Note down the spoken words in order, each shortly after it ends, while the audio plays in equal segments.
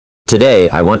Today,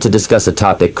 I want to discuss a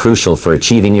topic crucial for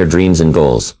achieving your dreams and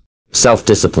goals: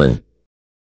 self-discipline.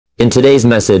 In today's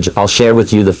message, I'll share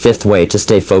with you the fifth way to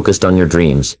stay focused on your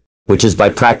dreams, which is by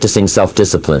practicing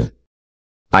self-discipline.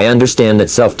 I understand that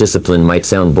self-discipline might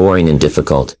sound boring and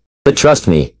difficult, but trust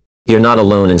me, you're not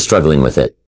alone in struggling with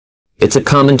it. It's a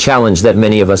common challenge that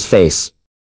many of us face.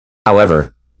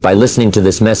 However, by listening to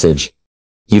this message,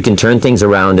 you can turn things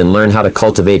around and learn how to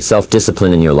cultivate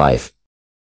self-discipline in your life.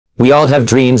 We all have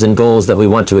dreams and goals that we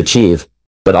want to achieve,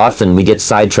 but often we get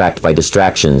sidetracked by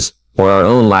distractions or our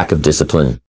own lack of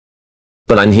discipline.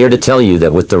 But I'm here to tell you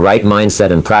that with the right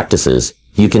mindset and practices,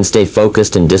 you can stay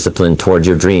focused and disciplined toward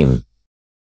your dream.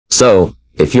 So,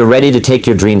 if you're ready to take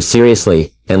your dreams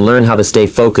seriously and learn how to stay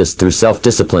focused through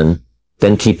self-discipline,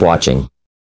 then keep watching.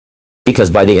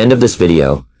 Because by the end of this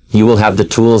video, you will have the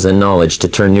tools and knowledge to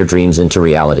turn your dreams into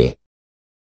reality.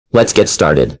 Let's get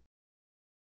started.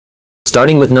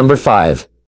 Starting with number 5,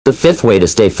 the fifth way to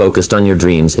stay focused on your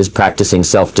dreams is practicing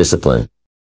self-discipline.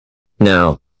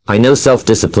 Now, I know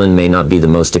self-discipline may not be the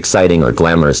most exciting or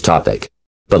glamorous topic,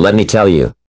 but let me tell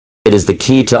you, it is the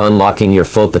key to unlocking your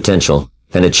full potential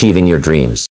and achieving your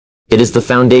dreams. It is the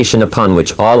foundation upon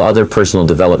which all other personal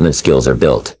development skills are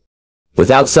built.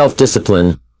 Without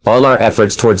self-discipline, all our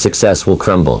efforts toward success will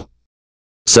crumble.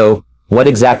 So, what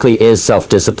exactly is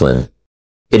self-discipline?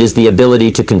 It is the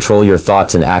ability to control your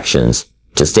thoughts and actions,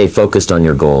 to stay focused on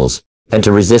your goals, and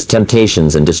to resist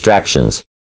temptations and distractions.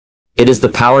 It is the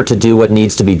power to do what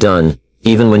needs to be done,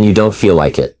 even when you don't feel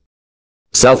like it.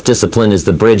 Self-discipline is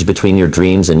the bridge between your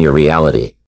dreams and your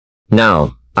reality.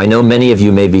 Now, I know many of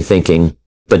you may be thinking,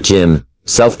 but Jim,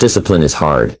 self-discipline is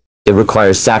hard. It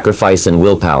requires sacrifice and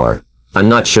willpower. I'm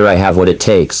not sure I have what it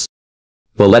takes.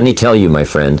 Well, let me tell you, my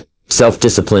friend,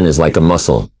 self-discipline is like a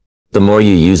muscle. The more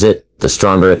you use it, the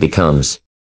stronger it becomes.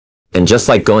 And just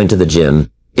like going to the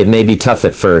gym, it may be tough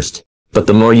at first, but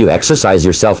the more you exercise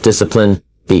your self-discipline,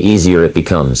 the easier it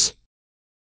becomes.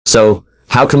 So,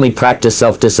 how can we practice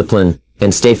self-discipline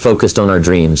and stay focused on our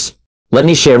dreams? Let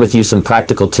me share with you some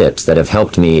practical tips that have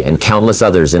helped me and countless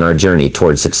others in our journey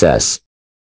towards success.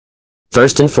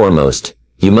 First and foremost,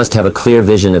 you must have a clear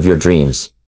vision of your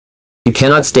dreams. You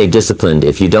cannot stay disciplined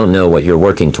if you don't know what you're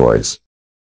working towards.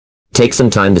 Take some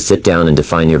time to sit down and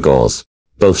define your goals,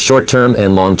 both short-term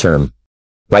and long-term.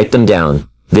 Write them down,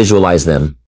 visualize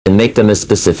them, and make them as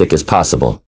specific as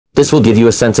possible. This will give you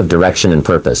a sense of direction and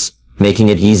purpose, making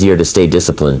it easier to stay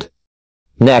disciplined.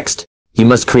 Next, you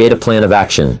must create a plan of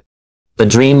action. A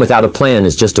dream without a plan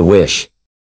is just a wish.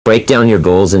 Break down your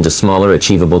goals into smaller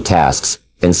achievable tasks,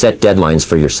 and set deadlines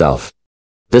for yourself.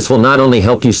 This will not only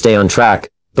help you stay on track,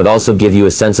 but also give you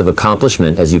a sense of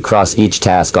accomplishment as you cross each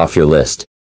task off your list.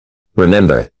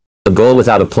 Remember, a goal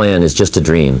without a plan is just a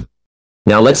dream.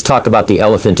 Now let's talk about the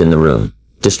elephant in the room: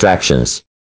 distractions.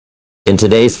 In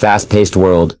today's fast-paced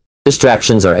world,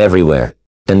 distractions are everywhere,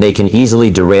 and they can easily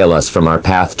derail us from our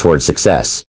path toward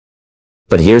success.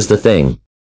 But here's the thing: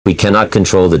 we cannot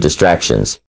control the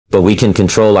distractions, but we can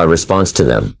control our response to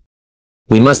them.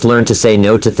 We must learn to say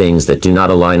no to things that do not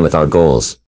align with our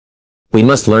goals. We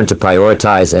must learn to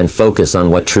prioritize and focus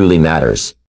on what truly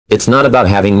matters. It's not about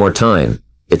having more time.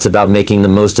 It's about making the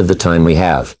most of the time we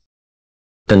have.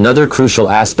 Another crucial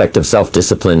aspect of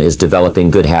self-discipline is developing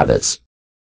good habits.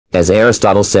 As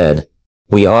Aristotle said,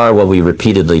 we are what we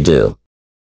repeatedly do.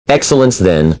 Excellence,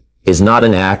 then, is not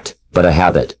an act, but a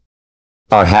habit.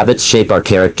 Our habits shape our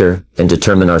character and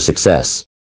determine our success.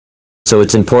 So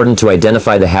it's important to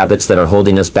identify the habits that are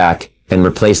holding us back and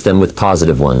replace them with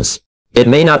positive ones. It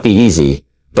may not be easy,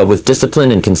 but with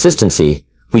discipline and consistency,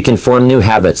 we can form new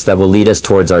habits that will lead us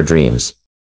towards our dreams.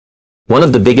 One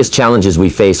of the biggest challenges we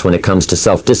face when it comes to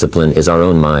self-discipline is our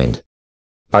own mind.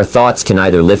 Our thoughts can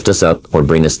either lift us up or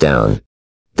bring us down.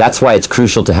 That's why it's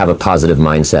crucial to have a positive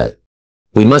mindset.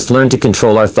 We must learn to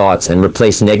control our thoughts and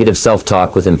replace negative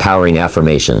self-talk with empowering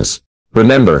affirmations.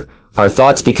 Remember, our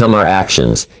thoughts become our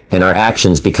actions, and our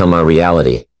actions become our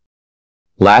reality.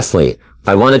 Lastly,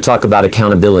 I want to talk about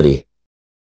accountability.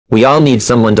 We all need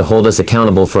someone to hold us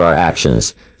accountable for our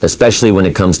actions, especially when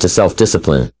it comes to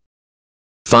self-discipline.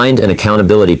 Find an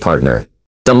accountability partner,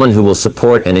 someone who will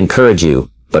support and encourage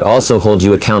you, but also hold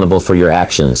you accountable for your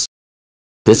actions.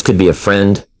 This could be a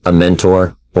friend, a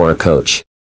mentor, or a coach.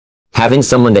 Having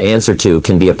someone to answer to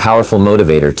can be a powerful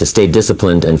motivator to stay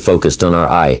disciplined and focused on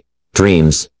our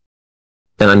dreams.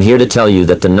 And I'm here to tell you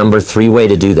that the number 3 way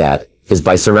to do that is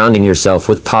by surrounding yourself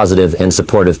with positive and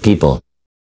supportive people.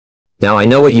 Now I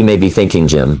know what you may be thinking,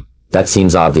 Jim, that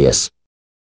seems obvious.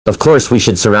 Of course we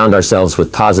should surround ourselves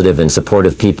with positive and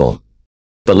supportive people.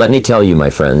 But let me tell you,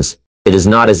 my friends, it is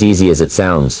not as easy as it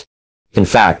sounds. In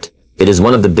fact, It is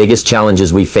one of the biggest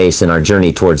challenges we face in our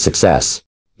journey towards success.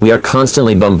 We are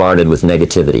constantly bombarded with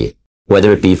negativity,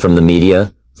 whether it be from the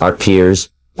media, our peers,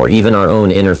 or even our own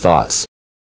inner thoughts.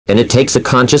 And it takes a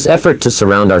conscious effort to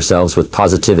surround ourselves with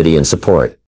positivity and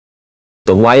support.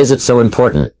 But why is it so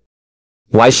important?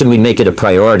 Why should we make it a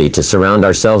priority to surround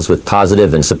ourselves with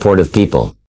positive and supportive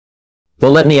people?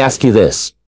 Well, let me ask you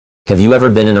this. Have you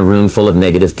ever been in a room full of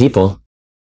negative people?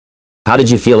 How did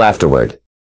you feel afterward?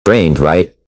 Drained,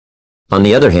 right? On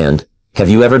the other hand, have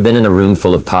you ever been in a room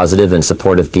full of positive and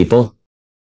supportive people?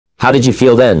 How did you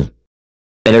feel then?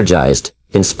 Energized,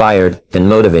 inspired, and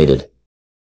motivated.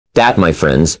 That, my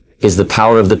friends, is the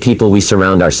power of the people we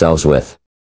surround ourselves with.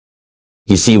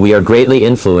 You see, we are greatly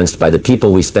influenced by the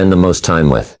people we spend the most time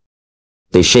with.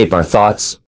 They shape our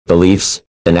thoughts, beliefs,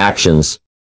 and actions.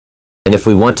 And if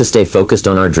we want to stay focused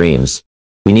on our dreams,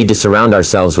 we need to surround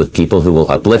ourselves with people who will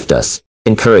uplift us,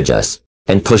 encourage us,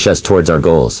 and push us towards our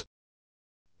goals.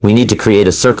 We need to create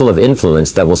a circle of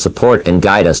influence that will support and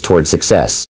guide us towards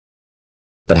success.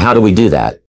 But how do we do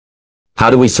that?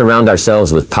 How do we surround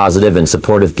ourselves with positive and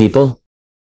supportive people?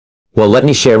 Well, let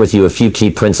me share with you a few key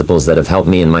principles that have helped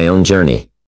me in my own journey.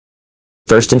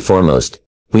 First and foremost,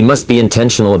 we must be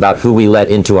intentional about who we let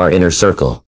into our inner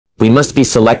circle. We must be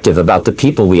selective about the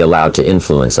people we allow to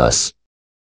influence us.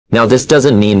 Now, this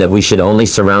doesn't mean that we should only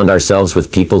surround ourselves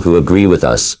with people who agree with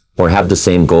us or have the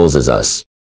same goals as us.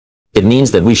 It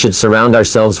means that we should surround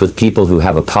ourselves with people who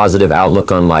have a positive outlook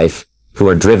on life, who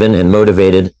are driven and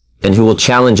motivated, and who will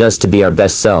challenge us to be our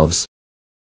best selves.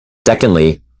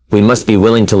 Secondly, we must be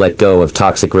willing to let go of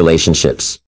toxic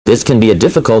relationships. This can be a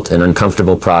difficult and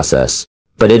uncomfortable process,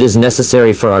 but it is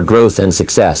necessary for our growth and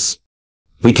success.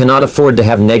 We cannot afford to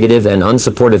have negative and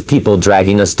unsupportive people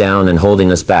dragging us down and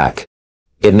holding us back.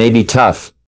 It may be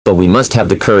tough, but we must have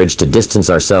the courage to distance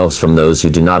ourselves from those who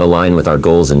do not align with our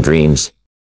goals and dreams.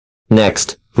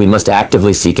 Next, we must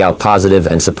actively seek out positive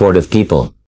and supportive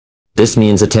people. This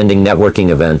means attending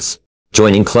networking events,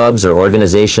 joining clubs or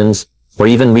organizations, or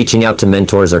even reaching out to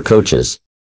mentors or coaches.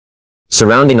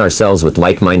 Surrounding ourselves with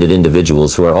like-minded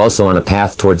individuals who are also on a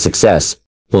path toward success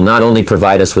will not only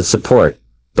provide us with support,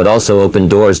 but also open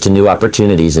doors to new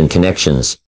opportunities and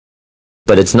connections.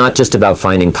 But it's not just about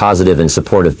finding positive and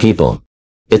supportive people.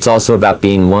 It's also about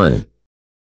being one.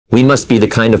 We must be the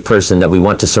kind of person that we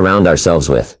want to surround ourselves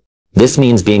with. This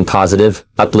means being positive,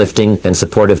 uplifting, and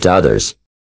supportive to others.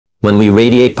 When we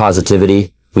radiate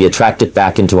positivity, we attract it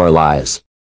back into our lives.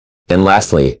 And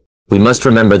lastly, we must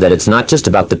remember that it's not just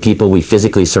about the people we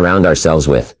physically surround ourselves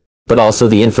with, but also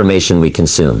the information we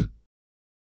consume.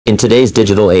 In today's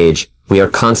digital age, we are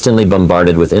constantly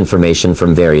bombarded with information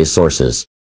from various sources.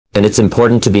 And it's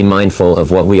important to be mindful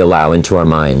of what we allow into our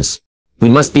minds. We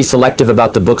must be selective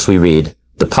about the books we read,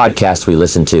 the podcasts we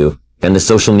listen to, and the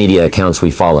social media accounts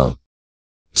we follow.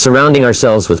 Surrounding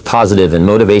ourselves with positive and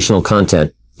motivational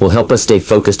content will help us stay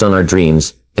focused on our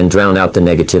dreams and drown out the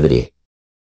negativity.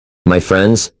 My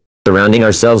friends, surrounding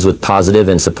ourselves with positive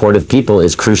and supportive people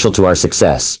is crucial to our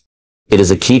success. It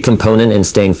is a key component in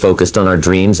staying focused on our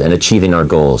dreams and achieving our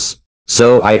goals.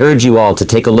 So I urge you all to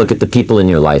take a look at the people in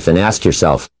your life and ask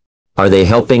yourself, are they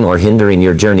helping or hindering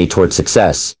your journey toward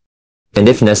success? And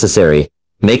if necessary,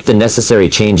 make the necessary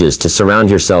changes to surround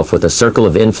yourself with a circle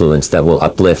of influence that will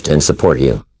uplift and support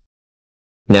you.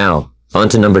 Now, on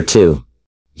to number 2.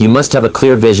 You must have a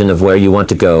clear vision of where you want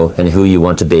to go and who you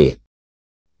want to be.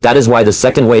 That is why the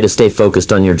second way to stay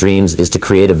focused on your dreams is to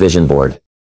create a vision board.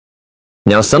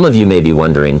 Now, some of you may be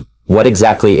wondering, what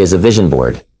exactly is a vision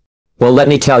board? Well, let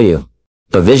me tell you.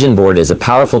 A vision board is a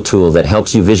powerful tool that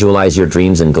helps you visualize your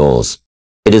dreams and goals.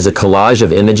 It is a collage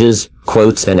of images,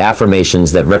 quotes, and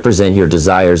affirmations that represent your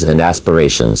desires and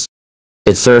aspirations.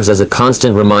 It serves as a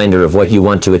constant reminder of what you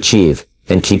want to achieve,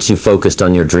 and keeps you focused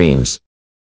on your dreams.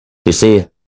 You see,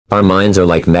 our minds are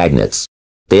like magnets.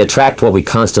 They attract what we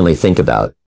constantly think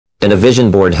about. And a vision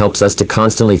board helps us to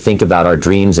constantly think about our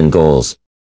dreams and goals.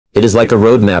 It is like a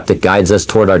roadmap that guides us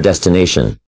toward our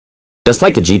destination. Just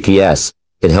like a GPS,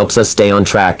 it helps us stay on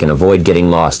track and avoid getting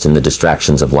lost in the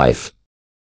distractions of life.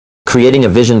 Creating a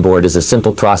vision board is a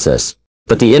simple process,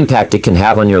 but the impact it can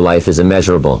have on your life is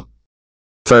immeasurable.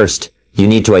 First, you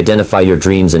need to identify your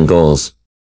dreams and goals.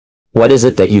 What is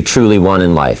it that you truly want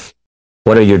in life?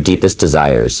 What are your deepest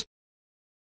desires?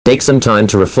 Take some time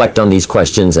to reflect on these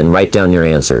questions and write down your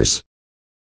answers.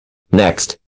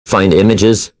 Next, find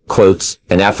images, quotes,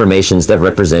 and affirmations that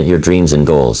represent your dreams and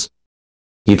goals.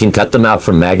 You can cut them out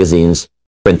from magazines,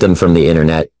 print them from the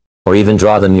internet, or even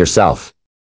draw them yourself.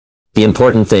 The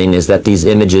important thing is that these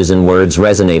images and words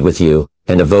resonate with you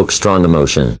and evoke strong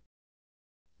emotion.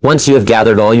 Once you have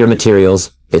gathered all your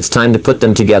materials, it's time to put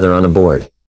them together on a board.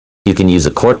 You can use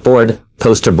a corkboard,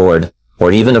 poster board,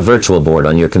 or even a virtual board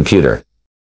on your computer.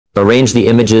 Arrange the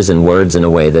images and words in a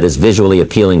way that is visually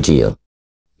appealing to you.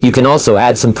 You can also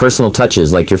add some personal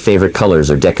touches like your favorite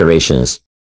colors or decorations.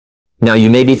 Now you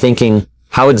may be thinking,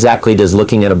 how exactly does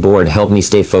looking at a board help me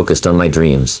stay focused on my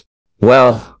dreams?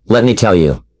 Well, let me tell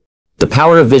you. The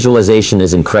power of visualization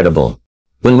is incredible.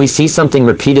 When we see something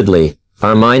repeatedly,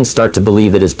 our minds start to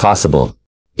believe it is possible.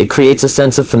 It creates a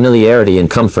sense of familiarity and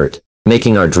comfort,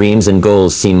 making our dreams and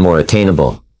goals seem more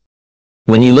attainable.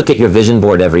 When you look at your vision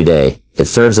board every day, it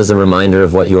serves as a reminder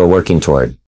of what you are working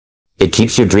toward. It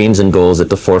keeps your dreams and goals at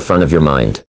the forefront of your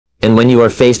mind. And when you are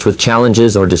faced with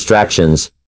challenges or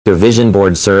distractions, your vision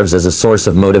board serves as a source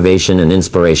of motivation and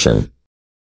inspiration.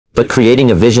 But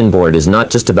creating a vision board is not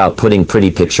just about putting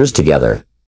pretty pictures together.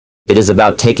 It is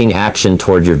about taking action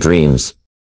toward your dreams.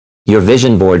 Your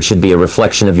vision board should be a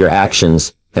reflection of your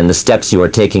actions and the steps you are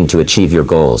taking to achieve your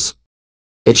goals.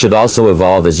 It should also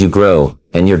evolve as you grow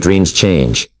and your dreams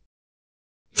change.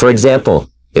 For example,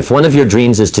 if one of your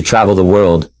dreams is to travel the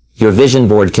world, your vision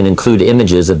board can include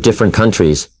images of different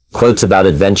countries, quotes about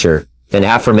adventure, and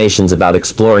affirmations about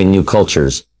exploring new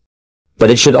cultures. But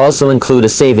it should also include a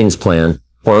savings plan,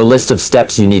 or a list of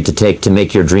steps you need to take to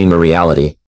make your dream a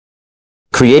reality.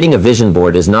 Creating a vision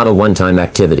board is not a one-time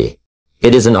activity.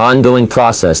 It is an ongoing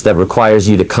process that requires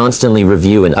you to constantly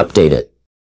review and update it.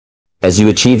 As you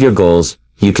achieve your goals,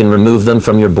 you can remove them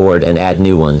from your board and add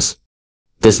new ones.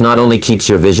 This not only keeps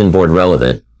your vision board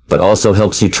relevant, but also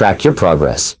helps you track your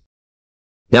progress.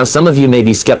 Now some of you may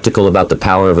be skeptical about the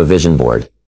power of a vision board.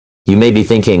 You may be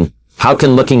thinking, how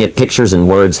can looking at pictures and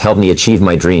words help me achieve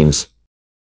my dreams?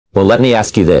 Well, let me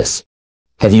ask you this.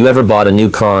 Have you ever bought a new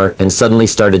car and suddenly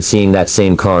started seeing that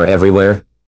same car everywhere?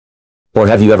 Or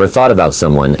have you ever thought about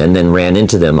someone and then ran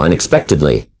into them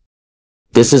unexpectedly?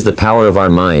 This is the power of our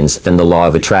minds and the law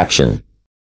of attraction.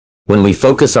 When we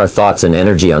focus our thoughts and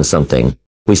energy on something,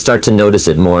 we start to notice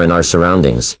it more in our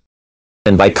surroundings.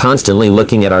 And by constantly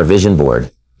looking at our vision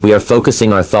board, we are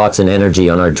focusing our thoughts and energy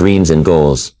on our dreams and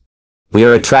goals. We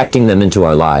are attracting them into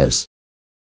our lives.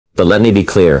 But let me be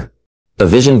clear. A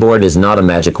vision board is not a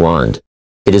magic wand.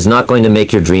 It is not going to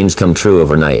make your dreams come true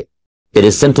overnight. It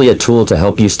is simply a tool to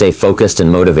help you stay focused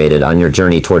and motivated on your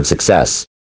journey toward success.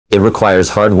 It requires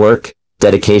hard work,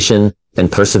 dedication,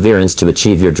 and perseverance to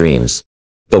achieve your dreams.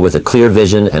 But with a clear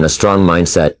vision and a strong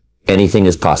mindset, anything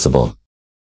is possible.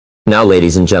 Now,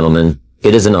 ladies and gentlemen,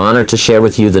 it is an honor to share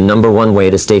with you the #1 way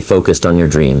to stay focused on your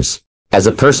dreams. As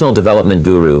a personal development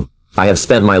guru, I have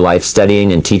spent my life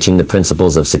studying and teaching the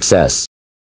principles of success.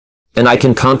 And I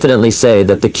can confidently say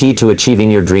that the key to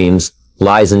achieving your dreams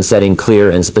lies in setting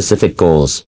clear and specific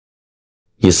goals.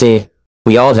 You see,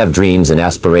 we all have dreams and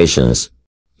aspirations.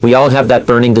 We all have that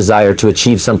burning desire to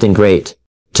achieve something great,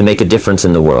 to make a difference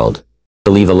in the world,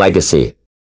 to leave a legacy.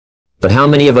 But how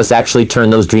many of us actually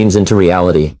turn those dreams into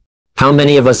reality? How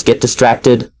many of us get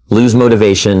distracted, lose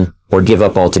motivation, or give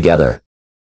up altogether?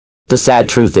 The sad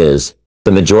truth is,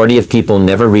 the majority of people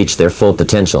never reach their full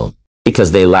potential,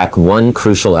 because they lack one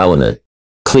crucial element: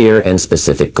 clear and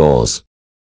specific goals.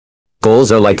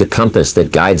 Goals are like a compass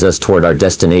that guides us toward our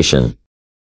destination.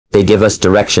 They give us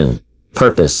direction,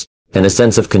 purpose, and a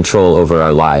sense of control over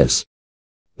our lives.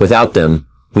 Without them,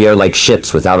 we are like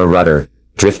ships without a rudder,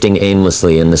 drifting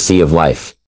aimlessly in the sea of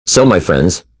life. So my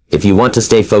friends, if you want to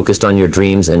stay focused on your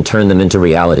dreams and turn them into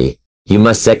reality, you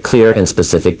must set clear and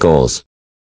specific goals.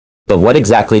 But what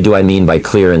exactly do I mean by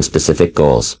clear and specific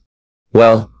goals?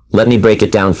 Well, let me break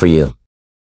it down for you.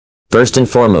 First and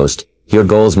foremost, your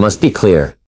goals must be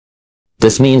clear.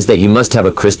 This means that you must have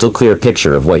a crystal clear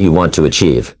picture of what you want to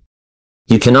achieve.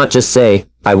 You cannot just say,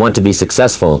 I want to be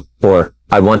successful, or,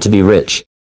 I want to be rich.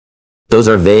 Those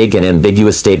are vague and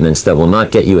ambiguous statements that will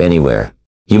not get you anywhere.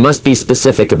 You must be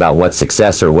specific about what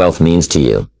success or wealth means to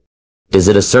you. Is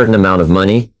it a certain amount of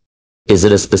money? Is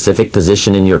it a specific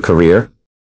position in your career?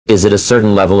 Is it a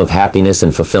certain level of happiness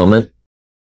and fulfillment?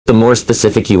 The more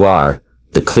specific you are,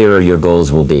 the clearer your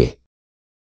goals will be.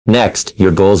 Next,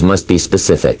 your goals must be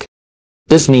specific.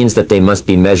 This means that they must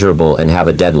be measurable and have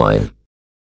a deadline.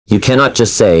 You cannot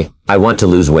just say, I want to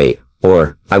lose weight,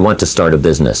 or, I want to start a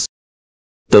business.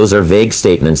 Those are vague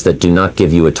statements that do not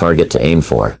give you a target to aim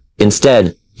for.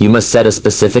 Instead, you must set a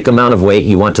specific amount of weight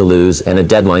you want to lose and a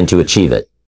deadline to achieve it.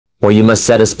 Or you must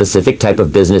set a specific type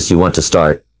of business you want to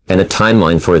start, and a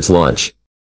timeline for its launch.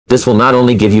 This will not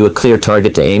only give you a clear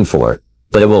target to aim for,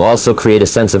 but it will also create a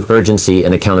sense of urgency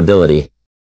and accountability.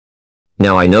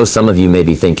 Now I know some of you may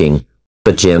be thinking,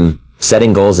 but Jim,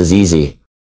 setting goals is easy.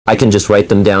 I can just write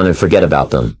them down and forget about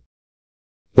them.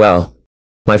 Well,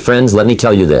 my friends, let me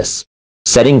tell you this.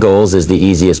 Setting goals is the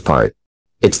easiest part.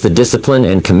 It's the discipline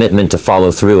and commitment to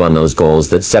follow through on those goals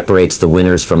that separates the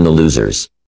winners from the losers.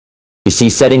 You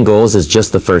see, setting goals is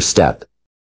just the first step.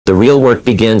 The real work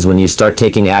begins when you start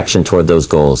taking action toward those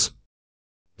goals.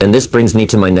 And this brings me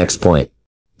to my next point.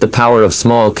 The power of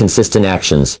small, consistent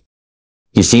actions.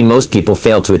 You see, most people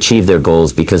fail to achieve their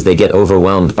goals because they get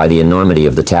overwhelmed by the enormity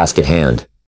of the task at hand.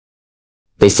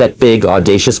 They set big,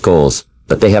 audacious goals,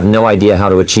 but they have no idea how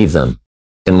to achieve them.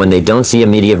 And when they don't see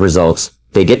immediate results,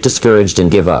 they get discouraged and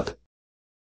give up.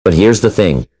 But here's the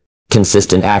thing.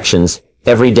 Consistent actions,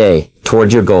 every day,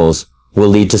 toward your goals, will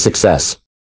lead to success.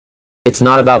 It's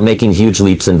not about making huge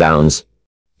leaps and bounds.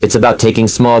 It's about taking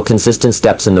small, consistent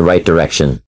steps in the right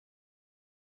direction.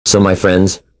 So my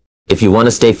friends, if you want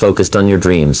to stay focused on your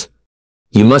dreams,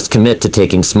 you must commit to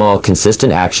taking small,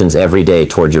 consistent actions every day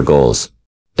toward your goals.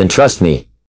 And trust me,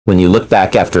 when you look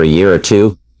back after a year or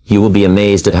two, you will be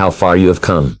amazed at how far you have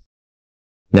come.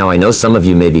 Now I know some of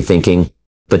you may be thinking,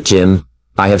 but Jim,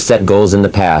 I have set goals in the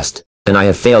past, and I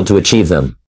have failed to achieve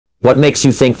them. What makes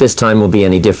you think this time will be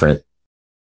any different?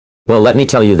 Well, let me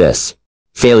tell you this.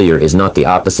 Failure is not the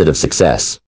opposite of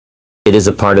success. It is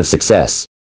a part of success.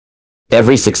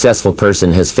 Every successful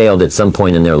person has failed at some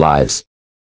point in their lives.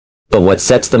 But what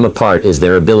sets them apart is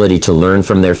their ability to learn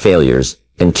from their failures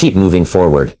and keep moving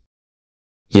forward.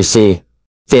 You see,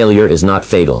 failure is not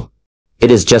fatal.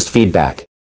 It is just feedback.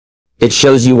 It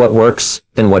shows you what works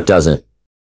and what doesn't.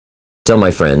 So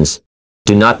my friends,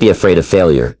 do not be afraid of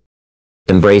failure.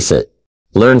 Embrace it,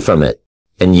 learn from it,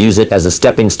 and use it as a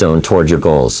stepping stone toward your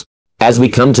goals. As we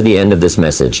come to the end of this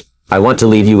message, I want to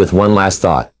leave you with one last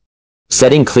thought.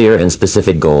 Setting clear and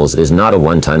specific goals is not a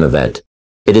one-time event.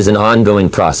 It is an ongoing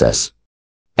process.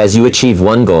 As you achieve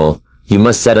one goal, you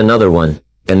must set another one,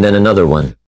 and then another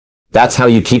one. That's how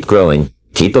you keep growing,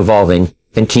 keep evolving,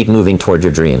 and keep moving toward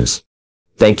your dreams.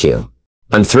 Thank you.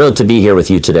 I'm thrilled to be here with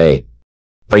you today.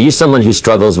 Are you someone who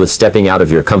struggles with stepping out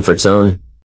of your comfort zone?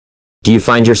 Do you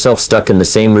find yourself stuck in the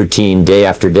same routine day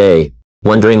after day,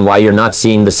 wondering why you're not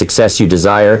seeing the success you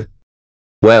desire?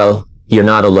 Well, you're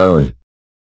not alone.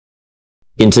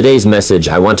 In today's message,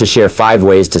 I want to share 5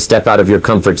 ways to step out of your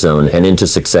comfort zone and into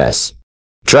success.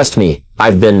 Trust me,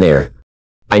 I've been there.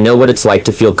 I know what it's like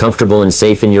to feel comfortable and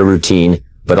safe in your routine,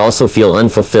 but also feel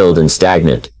unfulfilled and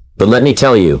stagnant. But let me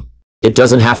tell you, it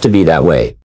doesn't have to be that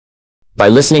way. By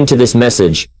listening to this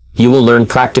message, you will learn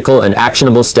practical and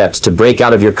actionable steps to break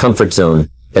out of your comfort zone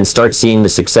and start seeing the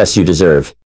success you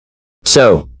deserve.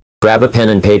 So, grab a pen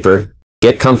and paper,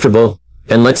 get comfortable,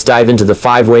 and let's dive into the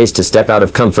 5 ways to step out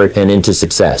of comfort and into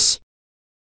success.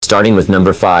 Starting with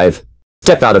number 5,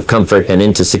 step out of comfort and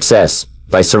into success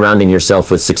by surrounding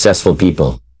yourself with successful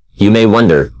people. You may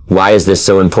wonder, why is this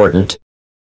so important?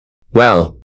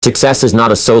 Well, success is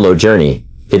not a solo journey.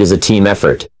 It is a team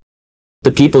effort.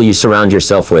 The people you surround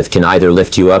yourself with can either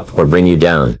lift you up or bring you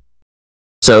down.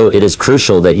 So it is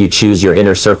crucial that you choose your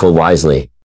inner circle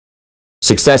wisely.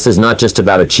 Success is not just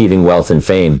about achieving wealth and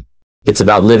fame. It's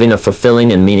about living a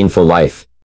fulfilling and meaningful life.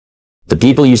 The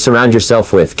people you surround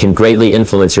yourself with can greatly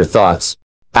influence your thoughts,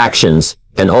 actions,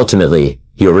 and ultimately,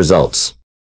 your results.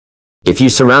 If you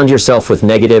surround yourself with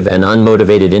negative and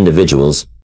unmotivated individuals,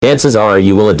 chances are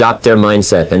you will adopt their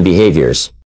mindset and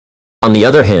behaviors. On the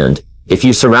other hand, if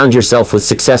you surround yourself with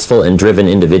successful and driven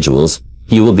individuals,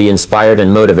 you will be inspired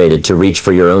and motivated to reach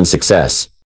for your own success.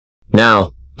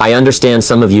 Now, I understand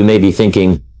some of you may be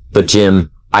thinking, but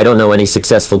Jim, I don't know any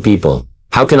successful people.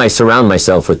 How can I surround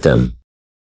myself with them?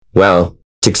 Well,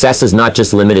 success is not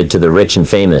just limited to the rich and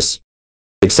famous.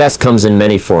 Success comes in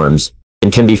many forms,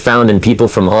 and can be found in people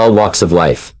from all walks of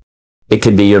life. It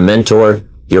could be your mentor,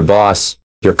 your boss,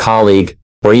 your colleague,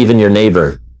 or even your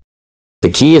neighbor. The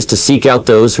key is to seek out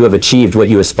those who have achieved what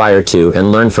you aspire to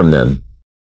and learn from them.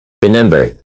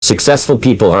 Remember, successful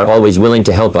people are always willing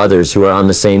to help others who are on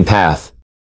the same path.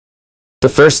 The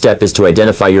first step is to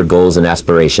identify your goals and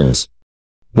aspirations.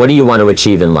 What do you want to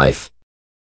achieve in life?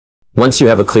 Once you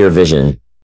have a clear vision,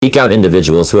 seek out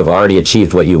individuals who have already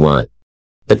achieved what you want.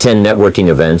 Attend networking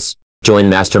events, join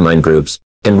mastermind groups,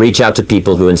 and reach out to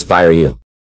people who inspire you.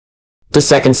 The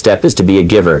second step is to be a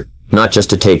giver, not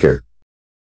just a taker.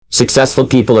 Successful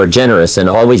people are generous and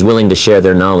always willing to share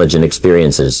their knowledge and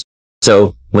experiences.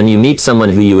 So, when you meet someone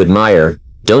who you admire,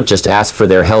 don't just ask for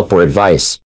their help or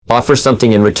advice. Offer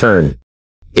something in return.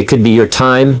 It could be your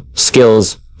time,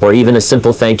 skills, or even a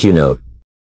simple thank you note.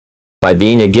 By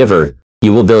being a giver,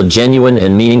 you will build genuine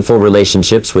and meaningful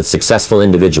relationships with successful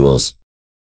individuals.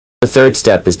 The third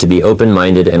step is to be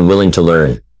open-minded and willing to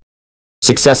learn.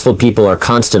 Successful people are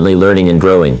constantly learning and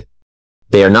growing.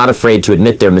 They are not afraid to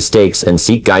admit their mistakes and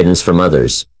seek guidance from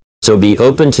others. So be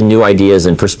open to new ideas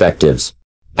and perspectives.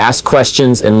 Ask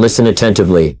questions and listen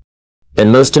attentively.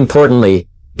 And most importantly,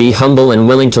 be humble and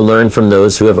willing to learn from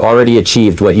those who have already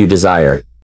achieved what you desire.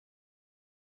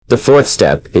 The fourth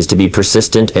step is to be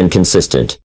persistent and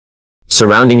consistent.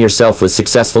 Surrounding yourself with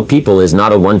successful people is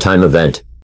not a one-time event.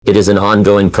 It is an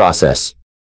ongoing process.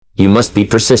 You must be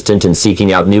persistent in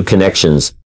seeking out new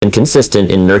connections, and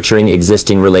consistent in nurturing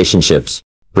existing relationships.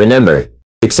 Remember,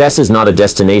 success is not a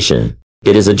destination,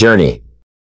 it is a journey.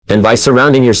 And by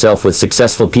surrounding yourself with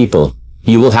successful people,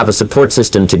 you will have a support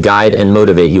system to guide and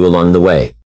motivate you along the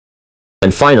way.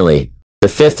 And finally, the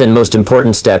fifth and most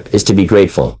important step is to be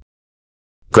grateful.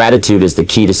 Gratitude is the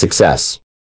key to success.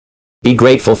 Be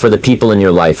grateful for the people in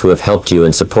your life who have helped you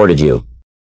and supported you.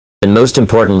 And most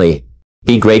importantly,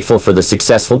 be grateful for the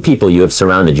successful people you have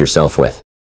surrounded yourself with.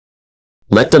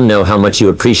 Let them know how much you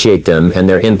appreciate them and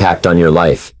their impact on your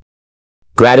life.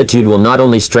 Gratitude will not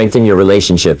only strengthen your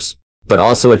relationships, but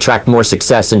also attract more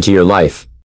success into your life.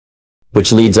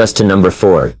 Which leads us to number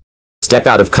 4. Step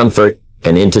out of comfort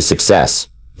and into success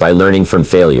by learning from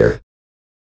failure.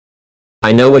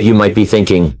 I know what you might be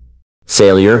thinking.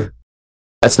 Failure?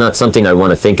 That's not something I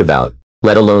want to think about,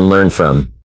 let alone learn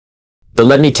from. But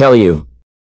let me tell you,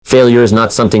 failure is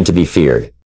not something to be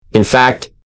feared. In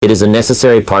fact, it is a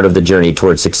necessary part of the journey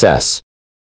towards success.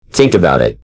 Think about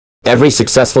it. Every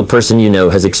successful person you know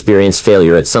has experienced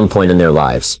failure at some point in their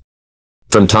lives.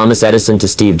 From Thomas Edison to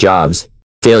Steve Jobs,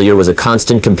 failure was a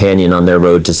constant companion on their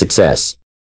road to success.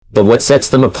 But what sets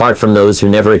them apart from those who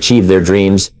never achieved their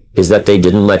dreams is that they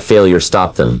didn't let failure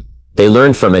stop them. They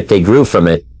learned from it, they grew from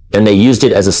it, and they used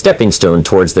it as a stepping stone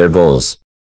towards their goals.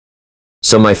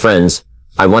 So my friends,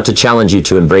 I want to challenge you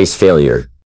to embrace failure.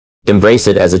 Embrace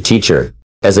it as a teacher,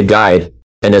 as a guide,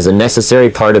 and as a necessary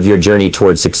part of your journey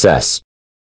towards success.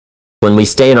 When we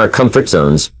stay in our comfort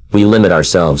zones, we limit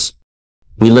ourselves.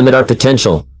 We limit our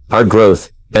potential, our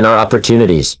growth, and our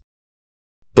opportunities.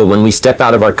 But when we step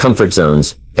out of our comfort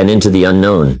zones and into the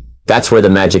unknown, that's where the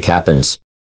magic happens.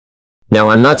 Now,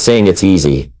 I'm not saying it's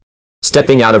easy.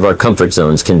 Stepping out of our comfort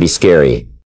zones can be scary.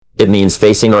 It means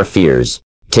facing our fears,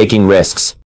 taking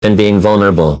risks, and being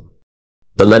vulnerable.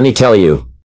 But let me tell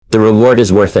you, the reward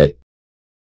is worth it.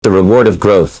 The reward of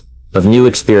growth, of new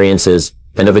experiences,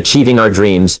 and of achieving our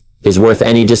dreams is worth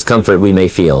any discomfort we may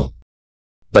feel.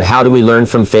 But how do we learn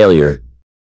from failure?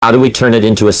 How do we turn it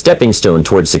into a stepping stone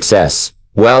towards success?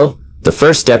 Well, the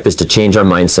first step is to change our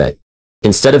mindset.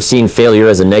 Instead of seeing failure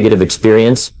as a negative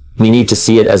experience, we need to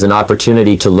see it as an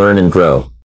opportunity to learn and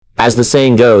grow. As the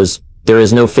saying goes, there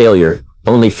is no failure,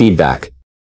 only feedback.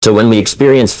 So when we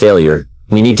experience failure,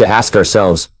 we need to ask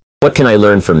ourselves, what can I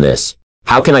learn from this?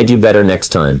 How can I do better next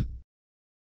time?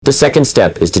 The second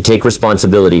step is to take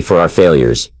responsibility for our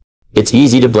failures. It's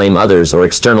easy to blame others or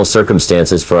external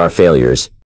circumstances for our failures.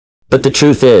 But the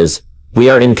truth is, we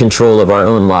are in control of our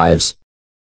own lives.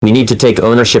 We need to take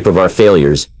ownership of our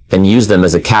failures and use them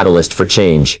as a catalyst for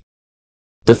change.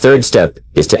 The third step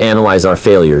is to analyze our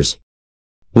failures.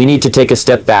 We need to take a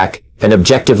step back and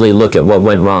objectively look at what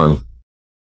went wrong.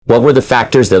 What were the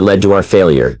factors that led to our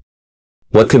failure?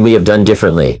 What could we have done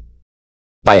differently?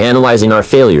 By analyzing our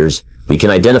failures, we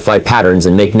can identify patterns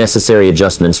and make necessary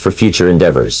adjustments for future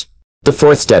endeavors. The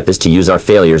fourth step is to use our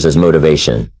failures as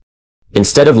motivation.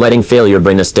 Instead of letting failure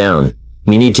bring us down,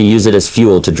 we need to use it as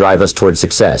fuel to drive us toward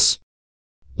success.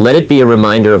 Let it be a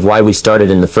reminder of why we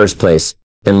started in the first place,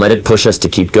 and let it push us to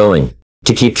keep going,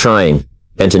 to keep trying,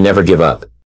 and to never give up.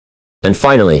 And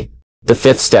finally, the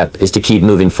fifth step is to keep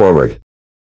moving forward.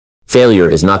 Failure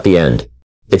is not the end.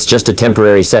 It's just a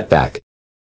temporary setback.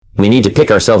 We need to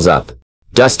pick ourselves up,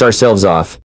 dust ourselves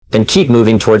off, and keep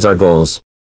moving towards our goals.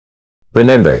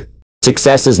 Remember,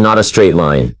 success is not a straight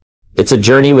line. It's a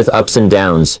journey with ups and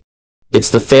downs. It's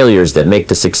the failures that make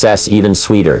the success even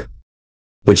sweeter.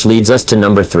 Which leads us to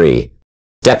number 3.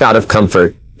 Step out of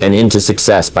comfort and into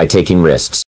success by taking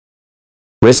risks.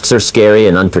 Risks are scary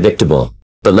and unpredictable,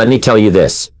 but let me tell you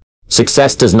this.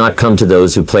 Success does not come to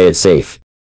those who play it safe.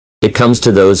 It comes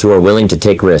to those who are willing to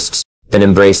take risks and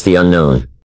embrace the unknown.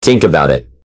 Think about it.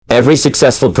 Every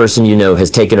successful person you know has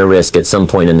taken a risk at some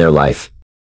point in their life.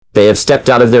 They have stepped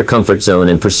out of their comfort zone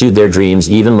and pursued their dreams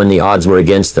even when the odds were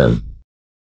against them.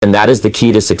 And that is the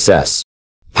key to success.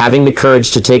 Having the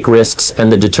courage to take risks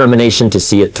and the determination to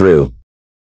see it through.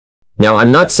 Now,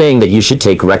 I'm not saying that you should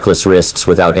take reckless risks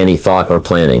without any thought or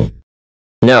planning.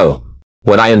 No.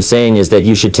 What I am saying is that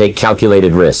you should take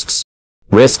calculated risks.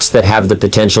 Risks that have the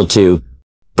potential to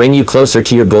bring you closer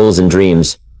to your goals and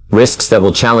dreams. Risks that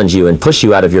will challenge you and push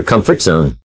you out of your comfort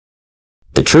zone.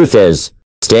 The truth is,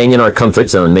 staying in our comfort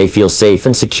zone may feel safe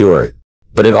and secure,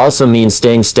 but it also means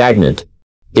staying stagnant.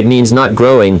 It means not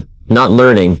growing, not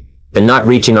learning, and not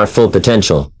reaching our full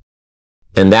potential.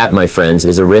 And that, my friends,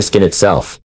 is a risk in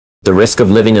itself. The risk of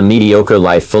living a mediocre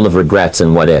life full of regrets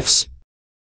and what-ifs.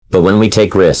 But when we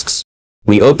take risks,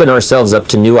 we open ourselves up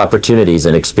to new opportunities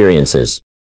and experiences.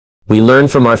 We learn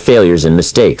from our failures and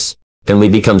mistakes, and we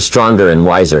become stronger and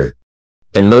wiser.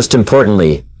 And most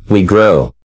importantly, we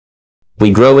grow.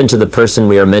 We grow into the person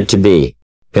we are meant to be,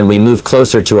 and we move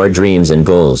closer to our dreams and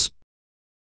goals.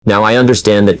 Now I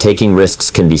understand that taking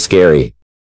risks can be scary.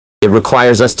 It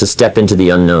requires us to step into the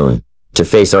unknown, to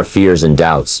face our fears and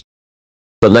doubts.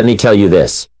 But let me tell you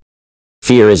this.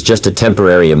 Fear is just a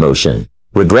temporary emotion.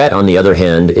 Regret, on the other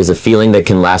hand, is a feeling that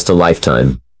can last a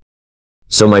lifetime.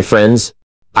 So my friends,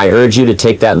 I urge you to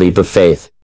take that leap of faith.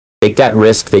 Take that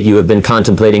risk that you have been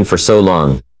contemplating for so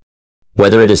long.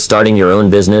 Whether it is starting your own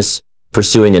business,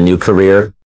 pursuing a new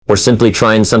career, or simply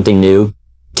trying something new,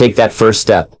 take that first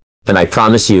step, and I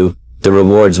promise you, the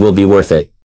rewards will be worth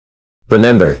it.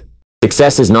 Remember,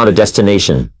 success is not a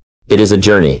destination, it is a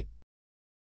journey.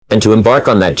 And to embark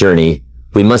on that journey,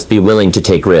 we must be willing to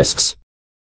take risks.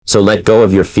 So let go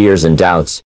of your fears and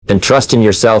doubts, and trust in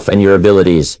yourself and your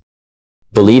abilities.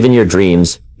 Believe in your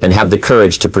dreams, and have the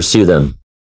courage to pursue them.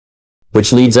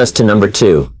 Which leads us to number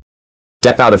 2.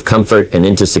 Step out of comfort and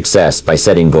into success by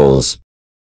setting goals.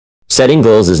 Setting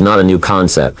goals is not a new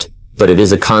concept, but it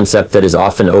is a concept that is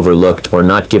often overlooked or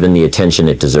not given the attention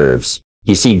it deserves.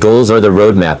 You see, goals are the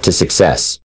roadmap to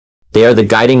success. They are the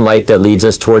guiding light that leads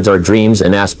us towards our dreams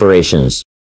and aspirations.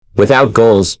 Without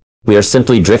goals, we are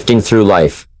simply drifting through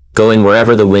life, going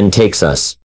wherever the wind takes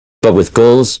us. But with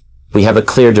goals, we have a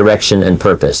clear direction and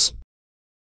purpose.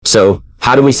 So,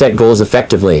 how do we set goals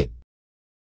effectively?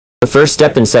 The first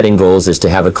step in setting goals is to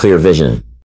have a clear vision.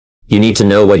 You need to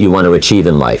know what you want to achieve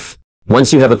in life.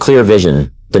 Once you have a clear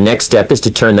vision, the next step is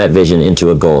to turn that vision into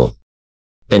a goal.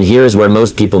 And here is where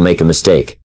most people make a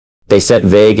mistake. They set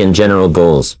vague and general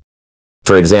goals.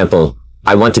 For example,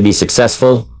 I want to be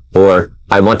successful, or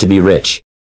I want to be rich.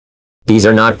 These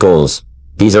are not goals.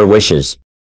 These are wishes.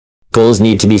 Goals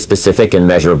need to be specific and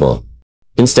measurable.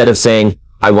 Instead of saying,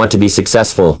 I want to be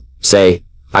successful, say,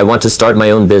 I want to start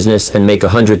my own business and make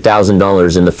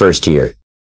 $100,000 in the first year.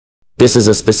 This is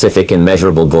a specific and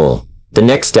measurable goal. The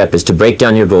next step is to break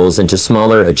down your goals into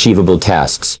smaller, achievable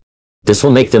tasks. This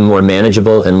will make them more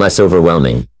manageable and less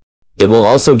overwhelming. It will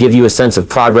also give you a sense of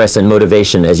progress and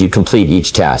motivation as you complete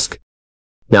each task.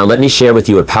 Now let me share with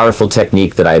you a powerful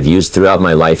technique that I have used throughout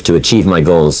my life to achieve my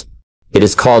goals. It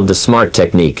is called the SMART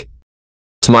technique.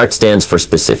 SMART stands for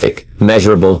specific,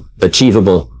 measurable,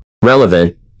 achievable,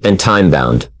 relevant, and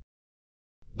time-bound.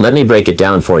 Let me break it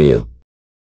down for you.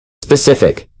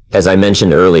 Specific. As I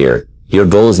mentioned earlier, your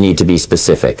goals need to be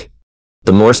specific.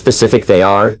 The more specific they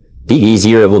are, the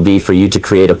easier it will be for you to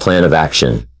create a plan of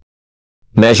action.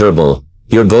 Measurable.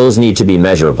 Your goals need to be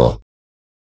measurable.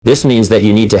 This means that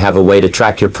you need to have a way to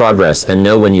track your progress and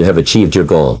know when you have achieved your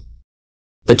goal.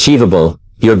 Achievable.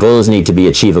 Your goals need to be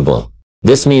achievable.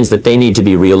 This means that they need to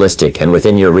be realistic and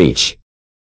within your reach.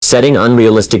 Setting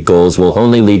unrealistic goals will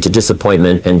only lead to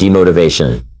disappointment and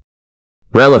demotivation.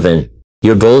 Relevant.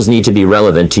 Your goals need to be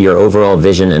relevant to your overall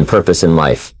vision and purpose in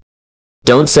life.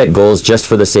 Don't set goals just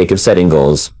for the sake of setting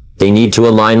goals. They need to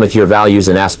align with your values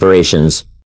and aspirations.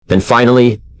 And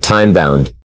finally,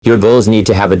 time-bound. Your goals need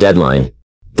to have a deadline.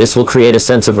 This will create a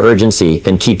sense of urgency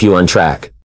and keep you on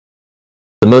track.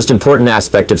 The most important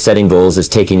aspect of setting goals is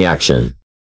taking action.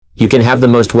 You can have the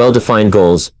most well-defined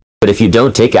goals, but if you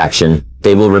don't take action,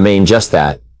 they will remain just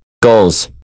that. Goals.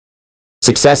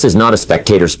 Success is not a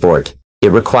spectator sport.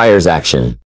 It requires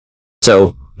action.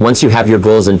 So, once you have your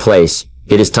goals in place,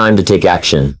 it is time to take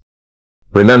action.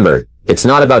 Remember, it's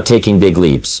not about taking big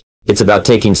leaps. It's about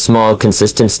taking small,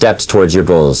 consistent steps towards your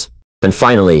goals. And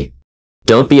finally,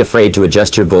 don't be afraid to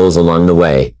adjust your goals along the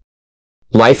way.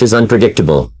 Life is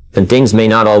unpredictable, and things may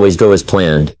not always go as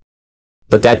planned.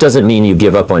 But that doesn't mean you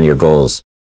give up on your goals.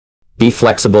 Be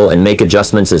flexible and make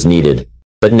adjustments as needed,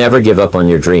 but never give up on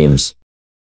your dreams.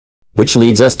 Which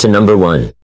leads us to number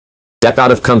 1. Step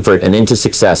out of comfort and into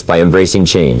success by embracing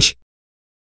change.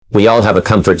 We all have a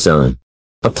comfort zone.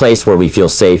 A place where we feel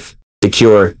safe,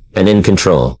 secure, and in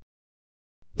control.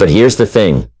 But here's the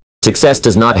thing. Success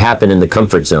does not happen in the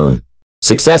comfort zone.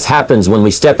 Success happens when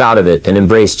we step out of it and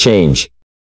embrace change.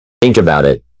 Think about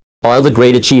it. All the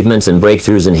great achievements and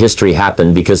breakthroughs in history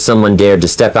happened because someone dared to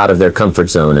step out of their comfort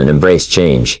zone and embrace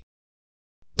change.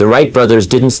 The Wright brothers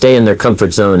didn't stay in their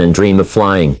comfort zone and dream of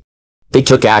flying. They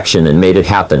took action and made it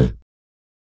happen.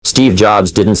 Steve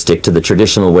Jobs didn't stick to the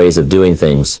traditional ways of doing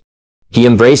things. He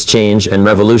embraced change and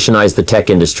revolutionized the tech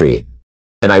industry.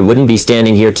 And I wouldn't be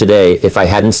standing here today if I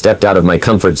hadn't stepped out of my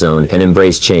comfort zone and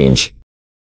embraced change.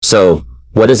 So,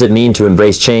 What does it mean to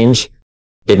embrace change?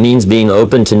 It means being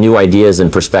open to new ideas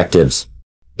and perspectives.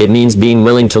 It means being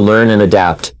willing to learn and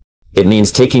adapt. It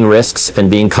means taking risks and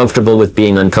being comfortable with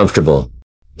being uncomfortable.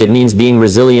 It means being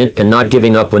resilient and not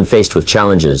giving up when faced with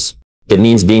challenges. It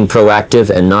means being proactive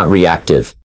and not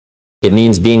reactive. It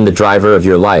means being the driver of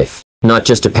your life, not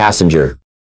just a passenger.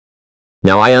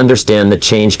 Now I understand that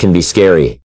change can be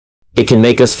scary. It can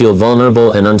make us feel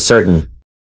vulnerable and uncertain.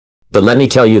 But let me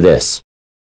tell you this.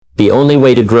 The only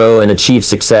way to grow and achieve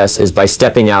success is by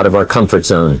stepping out of our comfort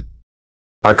zone.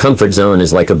 Our comfort zone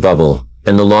is like a bubble,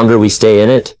 and the longer we stay in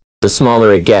it, the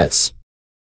smaller it gets.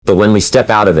 But when we step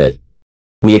out of it,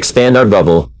 we expand our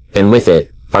bubble, and with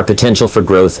it, our potential for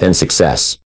growth and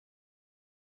success.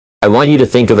 I want you to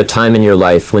think of a time in your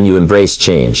life when you embraced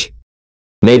change.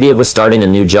 Maybe it was starting a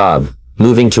new job,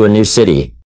 moving to a new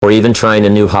city, or even trying a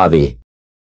new hobby.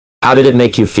 How did it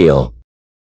make you feel?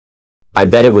 I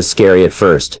bet it was scary at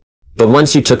first, but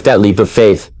once you took that leap of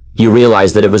faith, you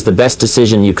realized that it was the best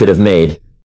decision you could have made.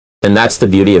 And that's the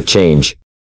beauty of change.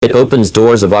 It opens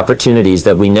doors of opportunities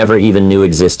that we never even knew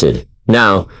existed.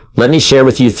 Now, let me share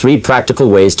with you 3 practical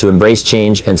ways to embrace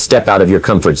change and step out of your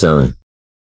comfort zone.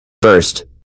 First,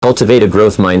 cultivate a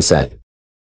growth mindset.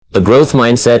 A growth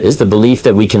mindset is the belief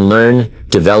that we can learn,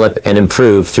 develop, and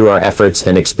improve through our efforts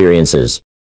and experiences.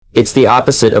 It's the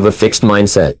opposite of a fixed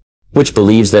mindset, which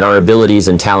believes that our abilities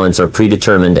and talents are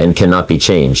predetermined and cannot be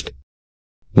changed.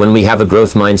 When we have a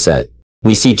growth mindset,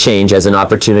 we see change as an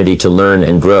opportunity to learn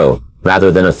and grow,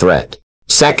 rather than a threat.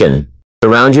 Second,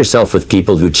 surround yourself with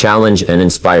people who challenge and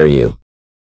inspire you.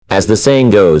 As the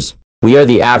saying goes, we are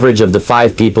the average of the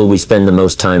 5 people we spend the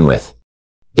most time with.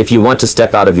 If you want to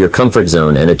step out of your comfort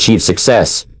zone and achieve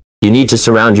success, you need to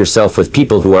surround yourself with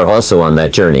people who are also on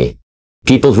that journey.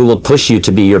 People who will push you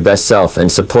to be your best self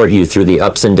and support you through the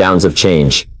ups and downs of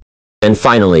change. And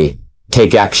finally,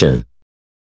 take action.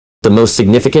 The most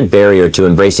significant barrier to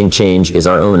embracing change is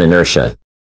our own inertia.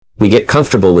 We get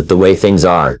comfortable with the way things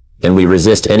are, and we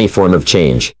resist any form of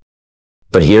change.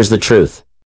 But here's the truth.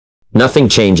 Nothing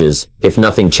changes if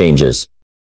nothing changes.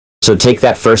 So take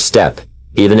that first step,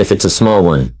 even if it's a small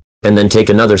one, and then take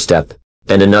another step,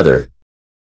 and another.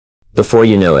 Before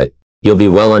you know it, you'll be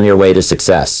well on your way to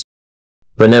success.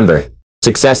 Remember,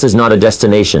 success is not a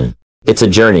destination, it's a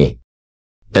journey.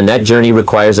 And that journey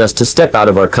requires us to step out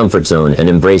of our comfort zone and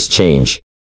embrace change.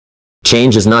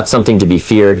 Change is not something to be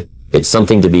feared, it's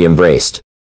something to be embraced.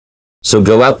 So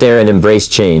go out there and embrace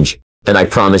change, and I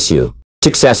promise you,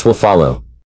 success will follow.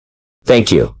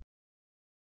 Thank you.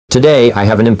 Today I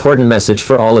have an important message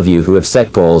for all of you who have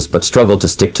set goals but struggle to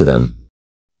stick to them.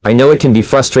 I know it can be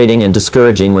frustrating and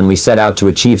discouraging when we set out to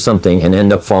achieve something and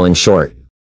end up falling short.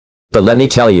 But let me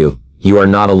tell you, you are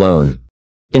not alone.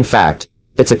 In fact,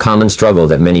 it's a common struggle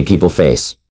that many people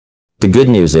face. The good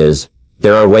news is,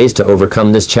 there are ways to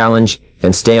overcome this challenge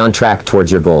and stay on track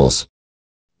towards your goals.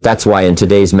 That's why in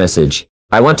today's message,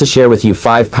 I want to share with you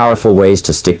 5 powerful ways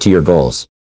to stick to your goals.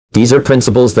 These are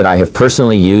principles that I have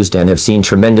personally used and have seen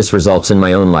tremendous results in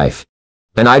my own life.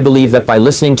 And I believe that by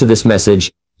listening to this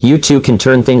message, you too can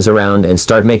turn things around and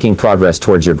start making progress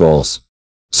towards your goals.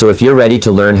 So if you're ready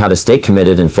to learn how to stay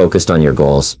committed and focused on your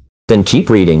goals, then keep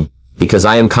reading, because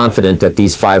I am confident that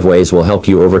these 5 ways will help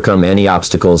you overcome any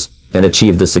obstacles and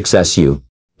achieve the success you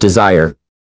desire.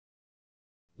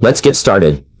 Let's get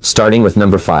started, starting with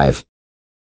number 5.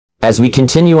 As we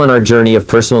continue on our journey of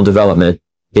personal development,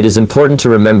 it is important to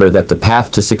remember that the path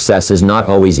to success is not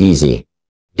always easy.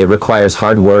 It requires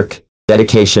hard work,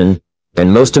 dedication,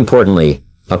 and most importantly,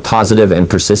 a positive and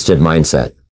persistent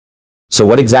mindset. So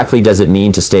what exactly does it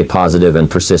mean to stay positive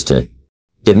and persistent?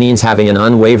 It means having an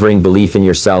unwavering belief in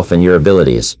yourself and your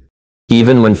abilities,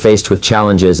 even when faced with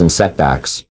challenges and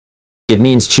setbacks. It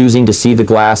means choosing to see the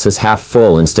glass as half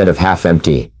full instead of half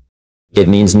empty. It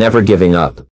means never giving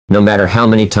up, no matter how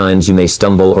many times you may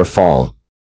stumble or fall.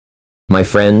 My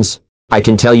friends, I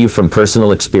can tell you from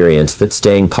personal experience that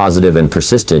staying positive and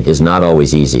persistent is not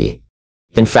always easy.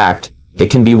 In fact, it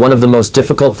can be one of the most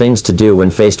difficult things to do when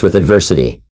faced with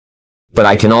adversity. But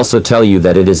I can also tell you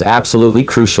that it is absolutely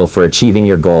crucial for achieving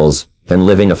your goals and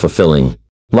living a fulfilling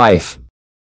life.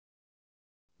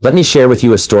 Let me share with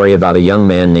you a story about a young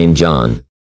man named John.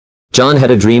 John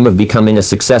had a dream of becoming a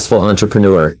successful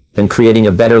entrepreneur and creating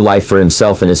a better life for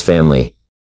himself and his family.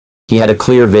 He had a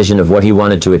clear vision of what he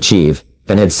wanted to achieve,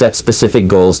 and had set specific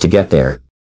goals to get there.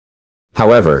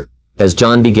 However, as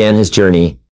John began his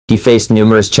journey, he faced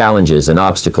numerous challenges and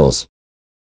obstacles.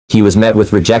 He was met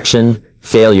with rejection,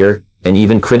 failure, and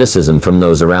even criticism from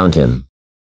those around him.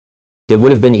 It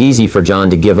would have been easy for John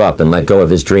to give up and let go of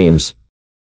his dreams.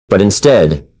 But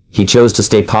instead, he chose to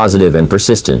stay positive and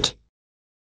persistent.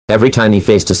 Every time he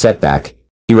faced a setback,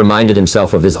 he reminded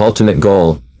himself of his ultimate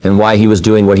goal and why he was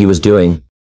doing what he was doing.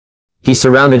 He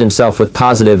surrounded himself with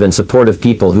positive and supportive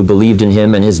people who believed in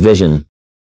him and his vision.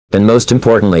 And most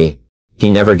importantly, he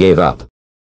never gave up.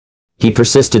 He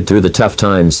persisted through the tough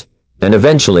times, and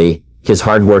eventually, his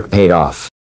hard work paid off.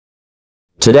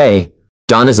 Today,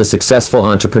 Don is a successful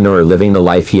entrepreneur living the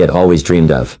life he had always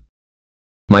dreamed of.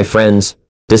 My friends,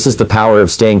 this is the power of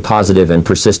staying positive and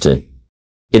persistent.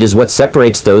 It is what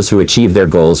separates those who achieve their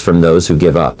goals from those who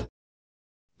give up.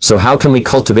 So how can we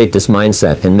cultivate this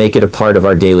mindset and make it a part of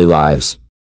our daily lives?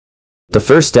 The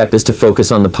first step is to focus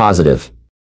on the positive.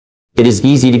 It is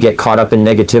easy to get caught up in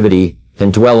negativity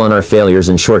and dwell on our failures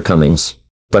and shortcomings,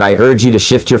 but I urge you to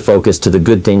shift your focus to the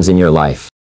good things in your life.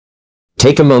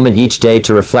 Take a moment each day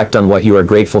to reflect on what you are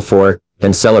grateful for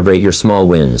and celebrate your small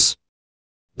wins.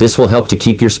 This will help to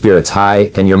keep your spirits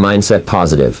high and your mindset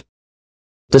positive.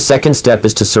 The second step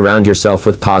is to surround yourself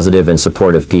with positive and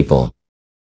supportive people.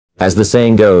 As the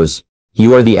saying goes,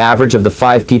 you are the average of the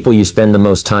 5 people you spend the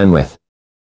most time with.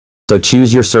 So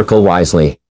choose your circle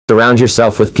wisely. Surround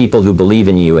yourself with people who believe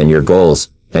in you and your goals,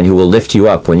 and who will lift you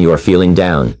up when you are feeling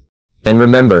down. And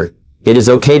remember, it is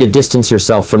okay to distance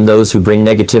yourself from those who bring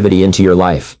negativity into your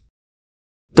life.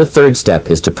 The third step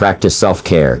is to practice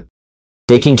self-care.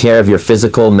 Taking care of your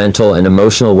physical, mental, and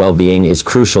emotional well-being is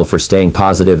crucial for staying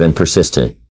positive and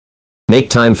persistent. Make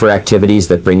time for activities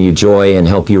that bring you joy and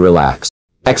help you relax.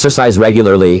 Exercise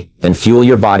regularly, and fuel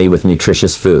your body with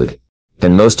nutritious food.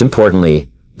 And most importantly,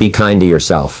 be kind to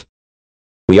yourself.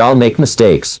 We all make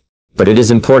mistakes, but it is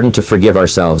important to forgive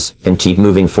ourselves and keep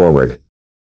moving forward.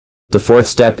 The fourth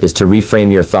step is to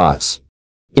reframe your thoughts.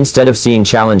 Instead of seeing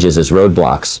challenges as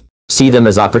roadblocks, see them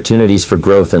as opportunities for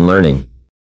growth and learning.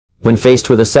 When faced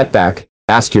with a setback,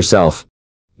 ask yourself,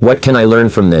 what can I learn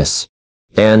from this?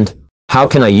 And, how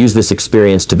can I use this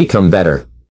experience to become better?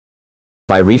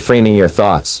 By reframing your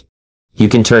thoughts, you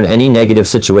can turn any negative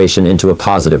situation into a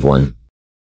positive one.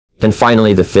 And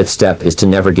finally, the fifth step is to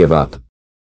never give up.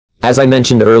 As I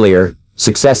mentioned earlier,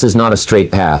 success is not a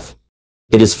straight path.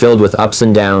 It is filled with ups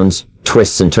and downs,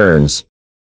 twists and turns.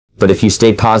 But if you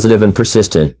stay positive and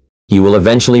persistent, you will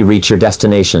eventually reach your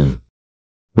destination.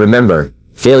 Remember,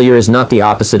 failure is not the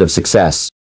opposite of success.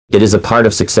 It is a part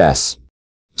of success.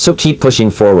 So keep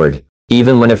pushing forward,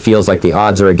 even when it feels like the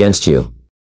odds are against you.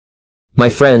 My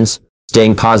friends,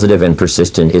 staying positive and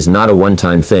persistent is not a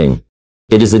one-time thing.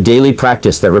 It is a daily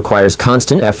practice that requires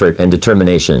constant effort and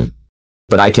determination.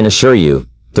 But I can assure you,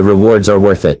 the rewards are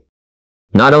worth it.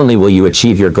 Not only will you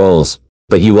achieve your goals,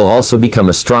 but you will also become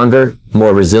a stronger,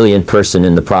 more resilient person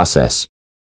in the process.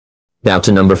 Now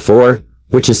to number 4,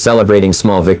 which is celebrating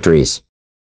small victories.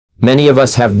 Many of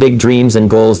us have big dreams and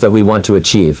goals that we want to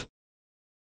achieve.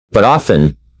 But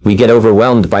often, we get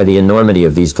overwhelmed by the enormity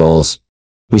of these goals.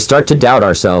 We start to doubt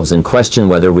ourselves and question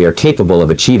whether we are capable of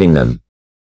achieving them.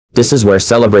 This is where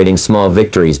celebrating small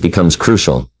victories becomes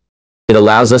crucial. It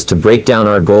allows us to break down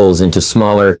our goals into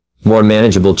smaller, more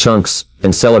manageable chunks,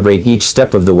 and celebrate each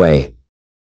step of the way.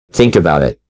 Think about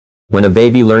it. When a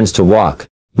baby learns to walk,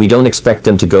 we don't expect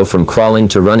them to go from crawling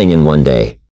to running in one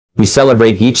day. We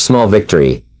celebrate each small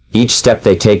victory, each step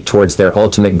they take towards their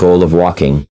ultimate goal of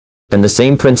walking. And the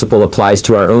same principle applies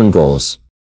to our own goals.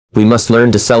 We must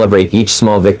learn to celebrate each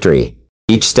small victory,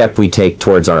 each step we take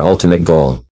towards our ultimate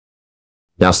goal.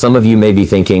 Now some of you may be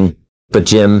thinking, but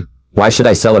Jim, why should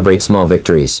I celebrate small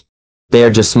victories? They are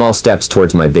just small steps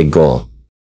towards my big goal.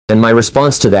 And my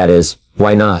response to that is,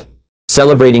 why not?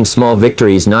 Celebrating small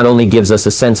victories not only gives us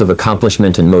a sense of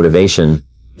accomplishment and motivation,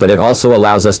 but it also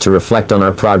allows us to reflect on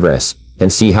our progress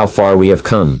and see how far we have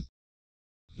come.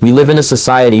 We live in a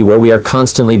society where we are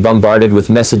constantly bombarded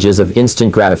with messages of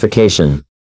instant gratification.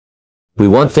 We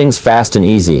want things fast and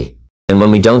easy, and when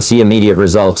we don't see immediate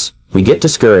results, we get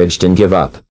discouraged and give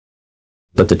up.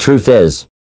 But the truth is,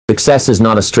 success is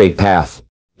not a straight path,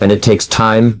 and it takes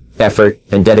time, effort,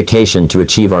 and dedication to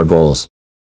achieve our goals.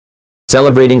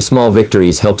 Celebrating small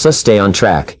victories helps us stay on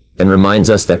track, and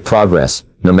reminds us that progress,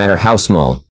 no matter how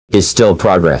small, is still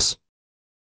progress.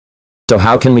 So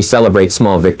how can we celebrate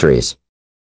small victories?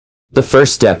 The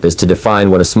first step is to define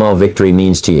what a small victory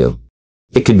means to you.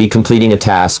 It could be completing a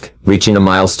task, reaching a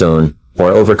milestone,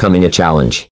 or overcoming a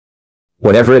challenge.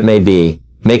 Whatever it may be,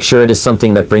 make sure it is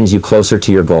something that brings you closer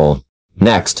to your goal.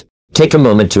 Next, take a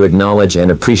moment to acknowledge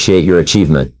and appreciate your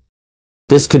achievement.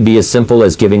 This could be as simple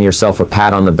as giving yourself a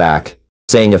pat on the back,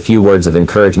 saying a few words of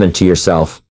encouragement to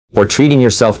yourself, or treating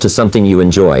yourself to something you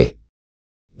enjoy.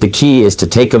 The key is to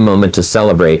take a moment to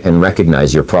celebrate and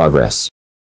recognize your progress.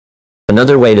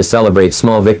 Another way to celebrate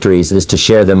small victories is to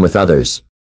share them with others.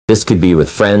 This could be with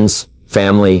friends,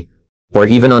 family, or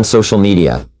even on social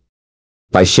media.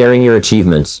 By sharing your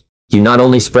achievements, you not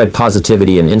only spread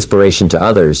positivity and inspiration to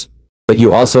others, but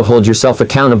you also hold yourself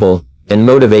accountable and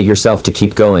motivate yourself to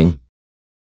keep going.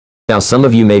 Now some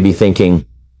of you may be thinking,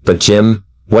 but Jim,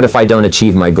 what if I don't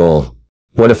achieve my goal?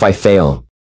 What if I fail?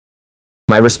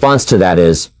 My response to that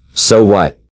is, so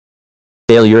what?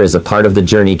 Failure is a part of the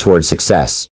journey toward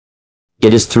success.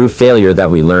 It is through failure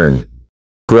that we learn,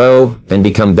 grow, and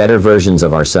become better versions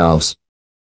of ourselves.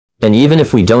 And even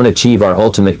if we don't achieve our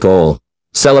ultimate goal,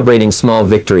 celebrating small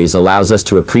victories allows us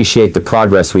to appreciate the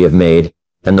progress we have made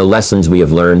and the lessons we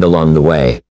have learned along the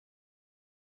way.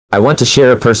 I want to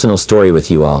share a personal story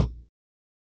with you all.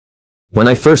 When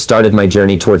I first started my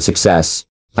journey toward success,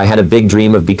 I had a big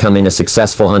dream of becoming a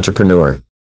successful entrepreneur.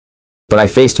 But I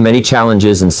faced many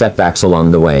challenges and setbacks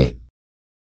along the way.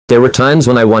 There were times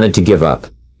when I wanted to give up,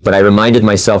 but I reminded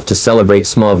myself to celebrate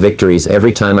small victories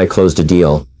every time I closed a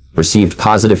deal, received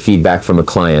positive feedback from a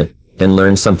client, and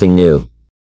learned something new.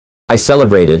 I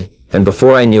celebrated, and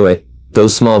before I knew it,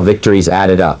 those small victories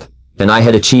added up, and I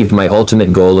had achieved my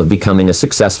ultimate goal of becoming a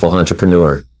successful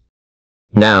entrepreneur.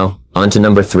 Now, on to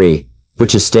number 3,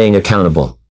 which is staying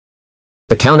accountable.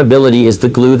 Accountability is the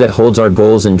glue that holds our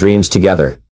goals and dreams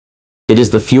together. It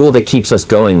is the fuel that keeps us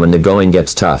going when the going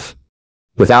gets tough.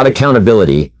 Without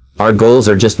accountability, our goals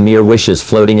are just mere wishes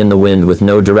floating in the wind with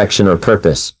no direction or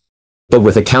purpose. But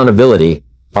with accountability,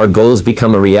 our goals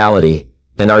become a reality,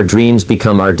 and our dreams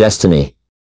become our destiny.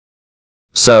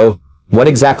 So, what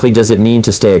exactly does it mean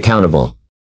to stay accountable?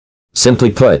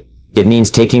 Simply put, it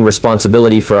means taking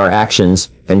responsibility for our actions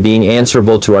and being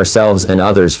answerable to ourselves and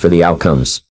others for the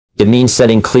outcomes. It means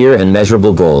setting clear and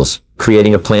measurable goals,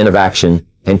 creating a plan of action,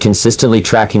 and consistently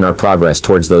tracking our progress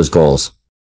towards those goals.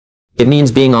 It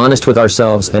means being honest with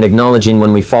ourselves and acknowledging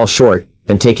when we fall short,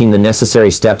 and taking the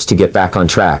necessary steps to get back on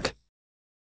track.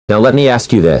 Now let me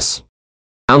ask you this.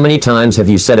 How many times have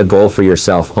you set a goal for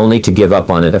yourself only to give up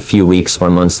on it a few weeks or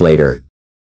months later?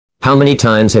 How many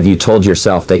times have you told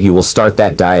yourself that you will start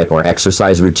that diet or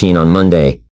exercise routine on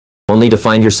Monday, only to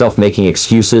find yourself making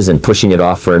excuses and pushing it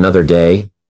off for another day?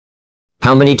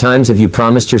 How many times have you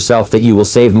promised yourself that you will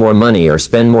save more money or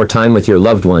spend more time with your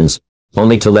loved ones,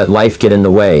 only to let life get in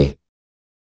the way?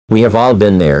 We have all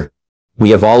been there.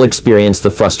 We have all experienced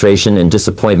the frustration and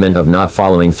disappointment of not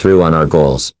following through on our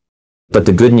goals. But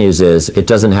the good news is, it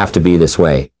doesn't have to be this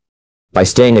way. By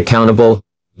staying accountable,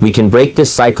 we can break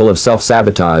this cycle of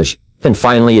self-sabotage and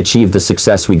finally achieve the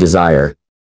success we desire.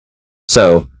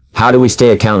 So, how do we stay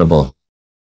accountable?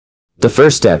 The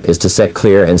first step is to set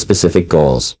clear and specific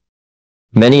goals.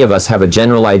 Many of us have a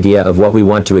general idea of what we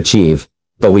want to achieve,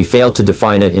 but we fail to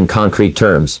define it in concrete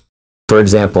terms. For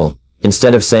example,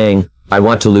 instead of saying, I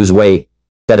want to lose weight,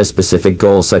 set a specific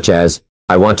goal such as,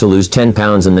 I want to lose 10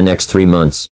 pounds in the next 3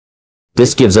 months.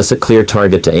 This gives us a clear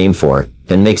target to aim for,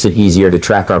 and makes it easier to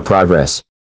track our progress.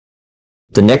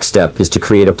 The next step is to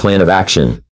create a plan of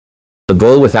action. A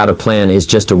goal without a plan is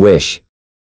just a wish.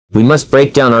 We must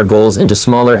break down our goals into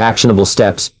smaller actionable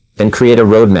steps, and create a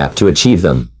roadmap to achieve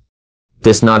them.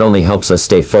 This not only helps us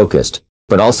stay focused,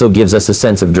 but also gives us a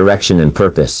sense of direction and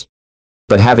purpose.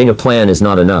 But having a plan is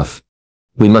not enough.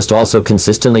 We must also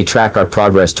consistently track our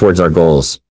progress towards our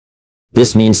goals.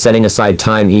 This means setting aside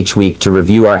time each week to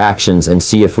review our actions and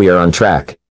see if we are on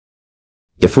track.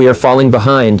 If we are falling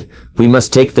behind, we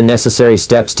must take the necessary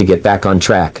steps to get back on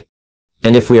track.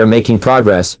 And if we are making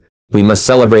progress, we must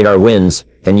celebrate our wins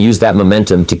and use that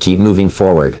momentum to keep moving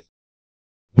forward.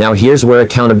 Now here's where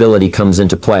accountability comes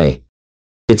into play.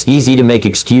 It's easy to make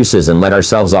excuses and let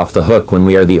ourselves off the hook when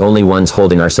we are the only ones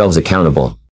holding ourselves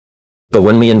accountable. But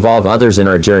when we involve others in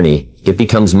our journey, it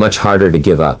becomes much harder to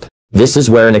give up. This is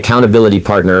where an accountability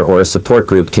partner or a support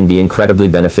group can be incredibly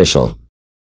beneficial.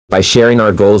 By sharing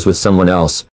our goals with someone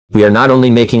else, we are not only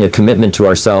making a commitment to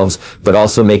ourselves, but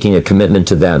also making a commitment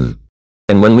to them.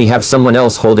 And when we have someone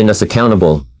else holding us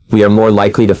accountable, we are more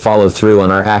likely to follow through on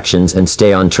our actions and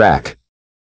stay on track.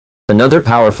 Another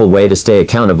powerful way to stay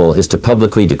accountable is to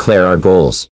publicly declare our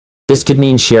goals. This could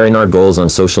mean sharing our goals on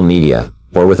social media,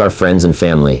 or with our friends and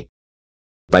family.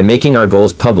 By making our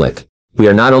goals public, we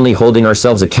are not only holding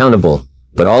ourselves accountable,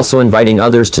 but also inviting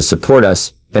others to support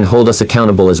us and hold us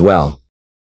accountable as well.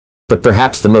 But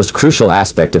perhaps the most crucial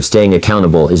aspect of staying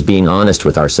accountable is being honest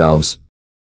with ourselves.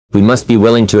 We must be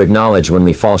willing to acknowledge when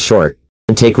we fall short,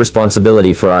 and take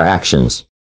responsibility for our actions.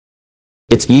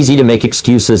 It's easy to make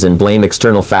excuses and blame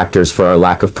external factors for our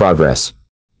lack of progress.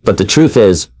 But the truth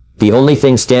is, the only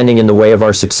thing standing in the way of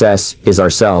our success is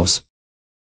ourselves.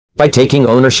 By taking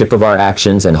ownership of our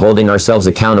actions and holding ourselves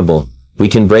accountable, we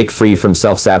can break free from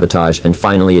self-sabotage and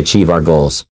finally achieve our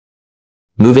goals.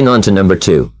 Moving on to number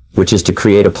 2, which is to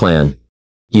create a plan.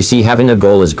 You see, having a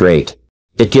goal is great,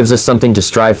 It gives us something to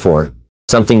strive for,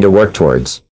 something to work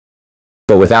towards.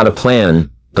 But without a plan,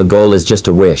 a goal is just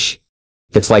a wish.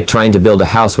 It's like trying to build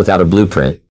a house without a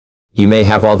blueprint. You may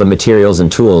have all the materials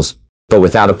and tools, but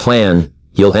without a plan,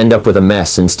 you'll end up with a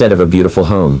mess instead of a beautiful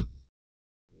home.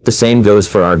 The same goes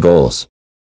for our goals.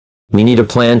 We need a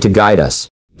plan to guide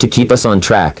us, to keep us on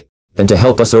track, and to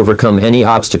help us overcome any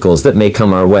obstacles that may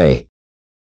come our way.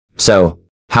 So,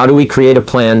 how do we create a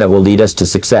plan that will lead us to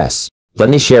success? Let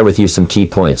me share with you some key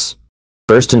points.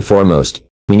 First and foremost,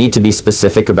 we need to be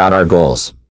specific about our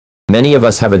goals. Many of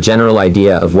us have a general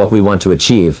idea of what we want to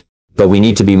achieve, but we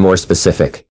need to be more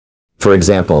specific. For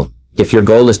example, if your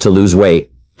goal is to lose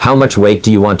weight, how much weight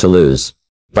do you want to lose?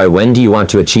 By when do you want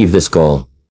to achieve this goal?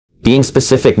 Being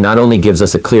specific not only gives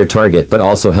us a clear target but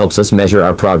also helps us measure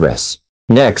our progress.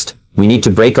 Next, we need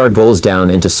to break our goals down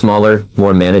into smaller,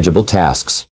 more manageable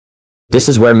tasks. This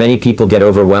is where many people get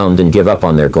overwhelmed and give up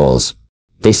on their goals.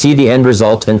 They see the end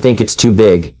result and think it's too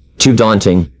big, too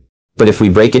daunting. But if we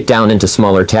break it down into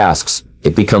smaller tasks,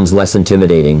 it becomes less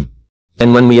intimidating.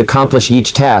 And when we accomplish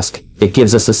each task, it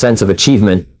gives us a sense of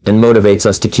achievement and motivates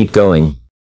us to keep going.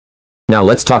 Now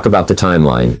let's talk about the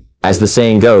timeline. As the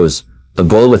saying goes, a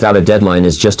goal without a deadline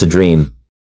is just a dream.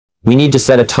 We need to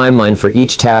set a timeline for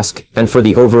each task and for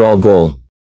the overall goal.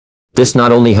 This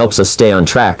not only helps us stay on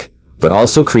track, but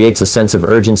also creates a sense of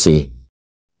urgency.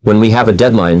 When we have a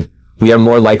deadline, we are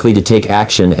more likely to take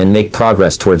action and make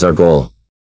progress towards our goal.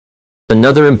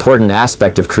 Another important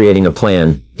aspect of creating a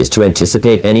plan is to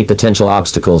anticipate any potential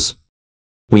obstacles.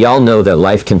 We all know that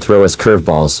life can throw us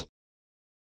curveballs.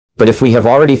 But if we have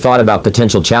already thought about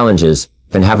potential challenges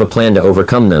and have a plan to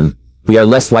overcome them, we are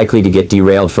less likely to get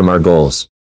derailed from our goals.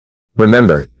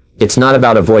 Remember, it's not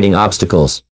about avoiding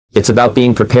obstacles, it's about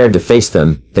being prepared to face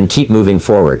them and keep moving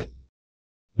forward.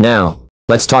 Now,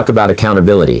 let's talk about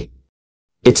accountability.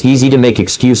 It's easy to make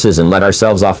excuses and let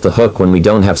ourselves off the hook when we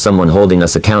don't have someone holding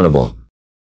us accountable.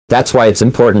 That's why it's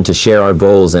important to share our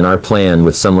goals and our plan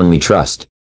with someone we trust.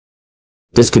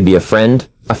 This could be a friend,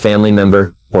 a family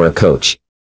member, or a coach.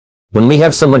 When we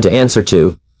have someone to answer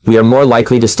to, we are more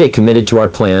likely to stay committed to our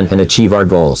plan and achieve our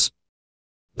goals.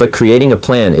 But creating a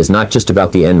plan is not just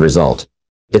about the end result.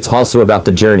 It's also about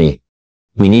the journey.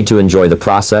 We need to enjoy the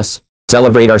process,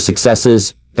 celebrate our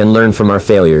successes, and learn from our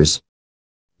failures.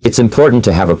 It's important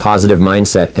to have a positive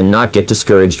mindset and not get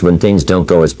discouraged when things don't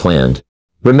go as planned.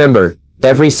 Remember,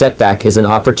 every setback is an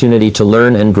opportunity to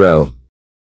learn and grow.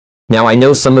 Now I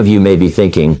know some of you may be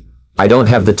thinking, I don't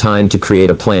have the time to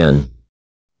create a plan.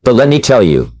 But let me tell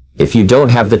you, if you don't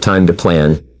have the time to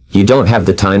plan, you don't have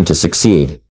the time to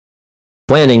succeed.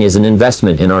 Planning is an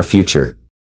investment in our future.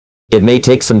 It may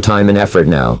take some time and effort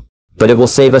now, but it will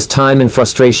save us time and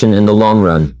frustration in the long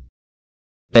run.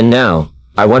 And now,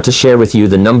 I want to share with you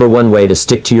the #1 way to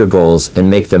stick to your goals and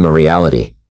make them a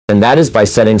reality. And that is by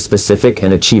setting specific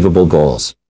and achievable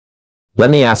goals. Let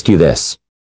me ask you this.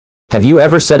 Have you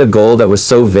ever set a goal that was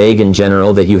so vague and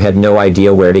general that you had no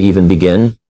idea where to even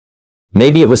begin?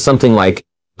 Maybe it was something like,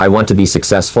 I want to be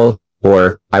successful,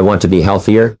 or I want to be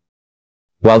healthier.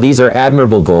 While these are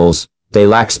admirable goals, they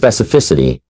lack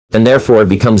specificity, and therefore it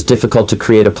becomes difficult to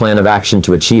create a plan of action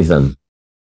to achieve them.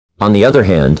 On the other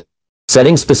hand,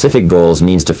 setting specific goals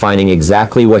means defining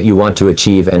exactly what you want to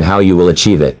achieve and how you will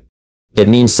achieve it. It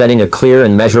means setting a clear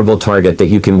and measurable target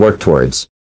that you can work towards.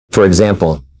 For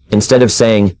example, instead of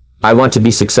saying, I want to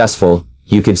be successful,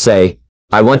 you could say,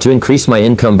 I want to increase my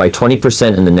income by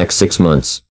 20% in the next 6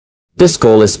 months. This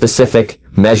goal is specific,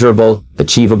 measurable,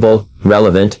 achievable,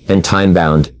 relevant, and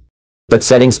time-bound. But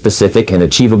setting specific and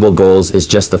achievable goals is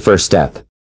just the first step.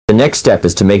 The next step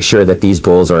is to make sure that these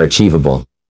goals are achievable.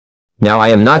 Now I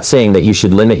am not saying that you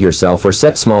should limit yourself or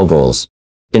set small goals.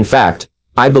 In fact,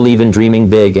 I believe in dreaming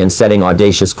big and setting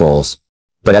audacious goals.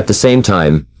 But at the same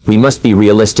time, we must be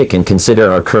realistic and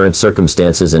consider our current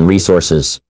circumstances and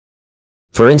resources.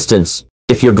 For instance,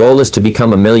 if your goal is to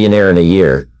become a millionaire in a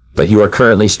year, but you are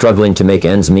currently struggling to make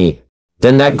ends meet,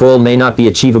 then that goal may not be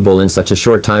achievable in such a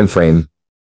short time frame.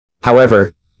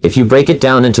 However, if you break it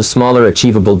down into smaller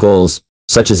achievable goals,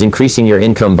 such as increasing your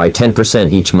income by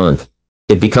 10% each month,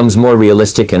 it becomes more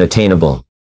realistic and attainable.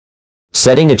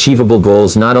 Setting achievable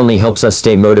goals not only helps us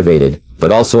stay motivated,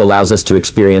 but also allows us to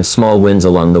experience small wins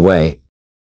along the way.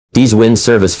 These wins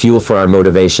serve as fuel for our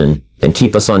motivation and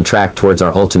keep us on track towards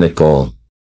our ultimate goal.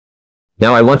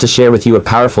 Now I want to share with you a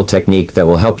powerful technique that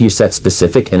will help you set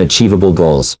specific and achievable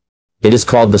goals. It is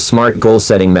called the SMART goal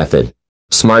setting method.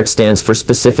 SMART stands for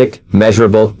specific,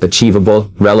 measurable,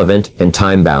 achievable, relevant, and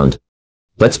time-bound.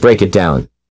 Let's break it down.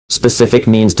 Specific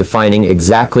means defining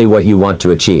exactly what you want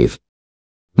to achieve.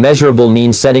 Measurable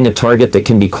means setting a target that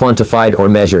can be quantified or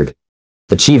measured.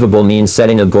 Achievable means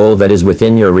setting a goal that is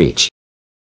within your reach.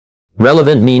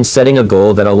 Relevant means setting a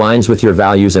goal that aligns with your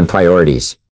values and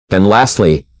priorities. And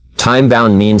lastly,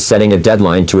 time-bound means setting a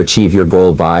deadline to achieve your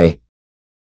goal by.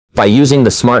 By using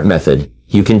the SMART method,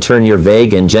 you can turn your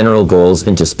vague and general goals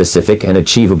into specific and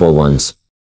achievable ones.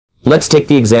 Let's take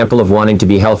the example of wanting to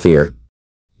be healthier.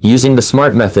 Using the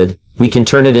SMART method, we can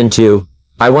turn it into,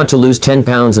 I want to lose 10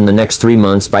 pounds in the next 3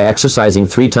 months by exercising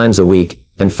 3 times a week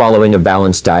and following a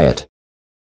balanced diet.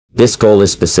 This goal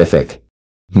is specific,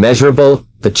 measurable,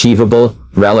 achievable,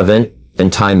 relevant,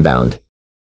 and time-bound.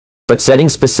 But setting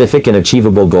specific and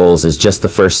achievable goals is just the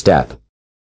first step.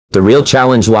 The real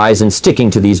challenge lies in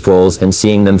sticking to these goals and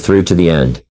seeing them through to the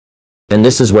end. And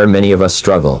this is where many of us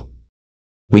struggle.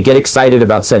 We get excited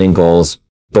about setting goals,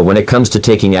 but when it comes to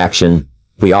taking action,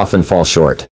 we often fall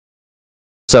short.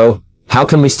 So, how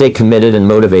can we stay committed and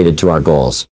motivated to our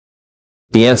goals?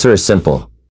 The answer is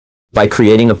simple. By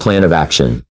creating a plan of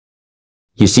action.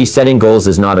 You see, setting goals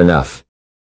is not enough.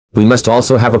 We must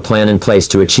also have a plan in place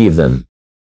to achieve them.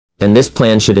 And this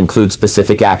plan should include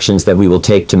specific actions that we will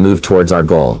take to move towards our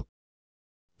goal.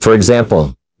 For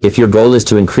example, if your goal is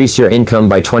to increase your income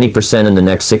by 20% in the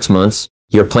next 6 months,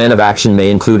 your plan of action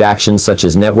may include actions such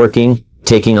as networking,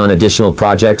 taking on additional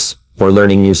projects, or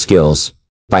learning new skills.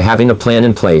 By having a plan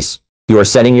in place, you are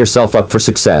setting yourself up for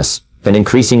success and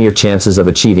increasing your chances of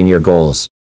achieving your goals.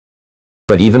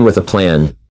 But even with a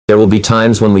plan, there will be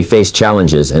times when we face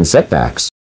challenges and setbacks.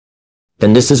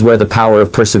 And this is where the power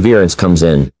of perseverance comes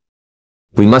in.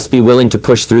 We must be willing to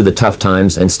push through the tough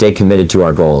times and stay committed to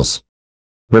our goals.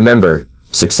 Remember,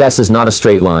 success is not a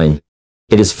straight line.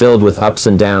 It is filled with ups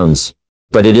and downs,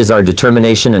 but it is our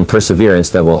determination and perseverance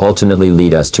that will ultimately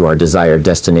lead us to our desired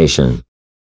destination.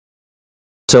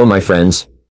 So, my friends,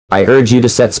 I urge you to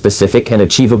set specific and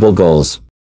achievable goals,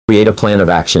 create a plan of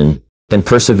action, and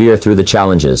persevere through the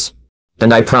challenges.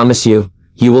 And I promise you,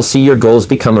 you will see your goals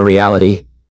become a reality.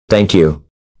 Thank you.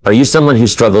 Are you someone who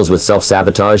struggles with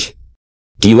self-sabotage?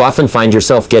 Do you often find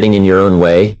yourself getting in your own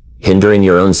way, hindering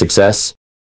your own success?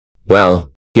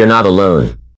 Well, you're not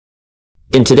alone.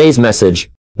 In today's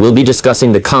message, we'll be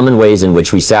discussing the common ways in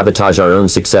which we sabotage our own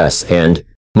success and,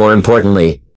 more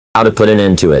importantly, how to put an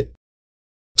end to it.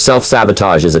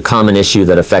 Self-sabotage is a common issue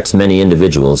that affects many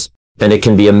individuals, and it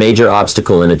can be a major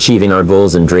obstacle in achieving our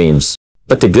goals and dreams.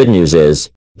 But the good news is,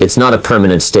 it's not a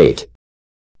permanent state.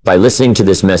 By listening to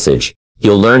this message,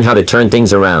 you'll learn how to turn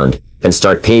things around and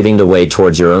start paving the way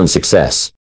towards your own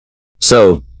success.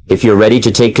 So, if you're ready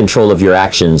to take control of your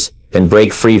actions and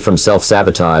break free from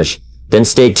self-sabotage, then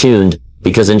stay tuned,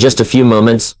 because in just a few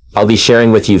moments, I'll be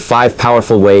sharing with you 5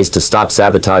 powerful ways to stop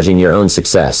sabotaging your own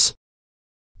success.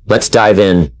 Let's dive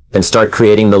in and start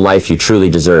creating the life you truly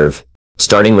deserve,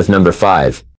 starting with number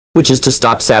 5, which is to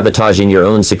stop sabotaging your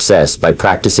own success by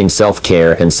practicing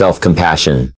self-care and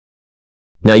self-compassion.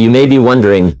 Now you may be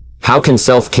wondering, how can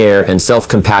self-care and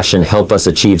self-compassion help us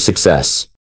achieve success?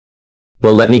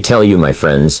 Well, let me tell you, my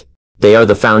friends, they are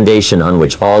the foundation on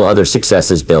which all other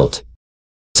success is built.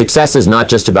 Success is not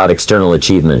just about external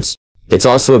achievements, it's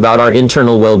also about our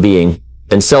internal well-being,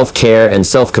 and self-care and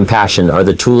self-compassion are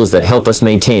the tools that help us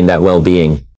maintain that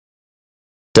well-being.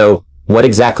 So, what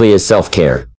exactly is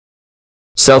self-care?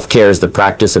 Self-care is the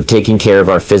practice of taking care of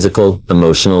our physical,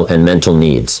 emotional, and mental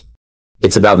needs.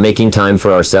 It's about making time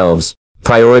for ourselves,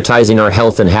 prioritizing our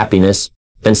health and happiness,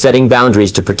 and setting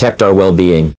boundaries to protect our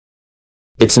well-being.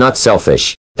 It's not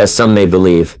selfish, as some may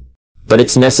believe, but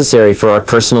it's necessary for our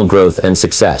personal growth and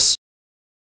success.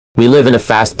 We live in a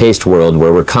fast-paced world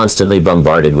where we're constantly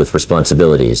bombarded with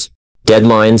responsibilities,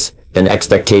 deadlines, and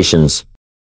expectations.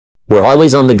 We're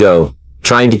always on the go,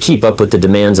 trying to keep up with the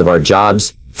demands of our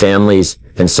jobs, families,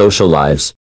 and social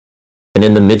lives. And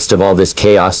in the midst of all this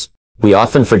chaos, we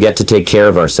often forget to take care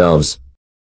of ourselves.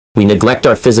 We neglect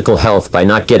our physical health by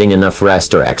not getting enough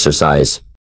rest or exercise.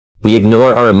 We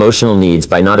ignore our emotional needs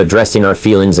by not addressing our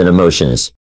feelings and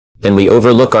emotions. And we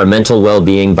overlook our mental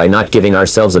well-being by not giving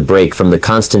ourselves a break from the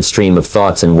constant stream of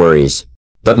thoughts and worries.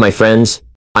 But my friends,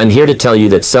 I'm here to tell you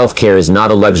that self-care is not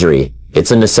a luxury,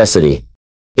 it's a necessity.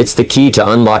 It's the key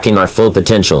to unlocking our full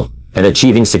potential and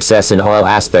achieving success in all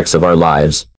aspects of our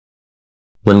lives.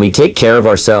 When we take care of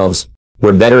ourselves,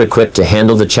 we're better equipped to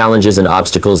handle the challenges and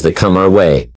obstacles that come our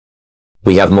way.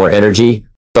 We have more energy,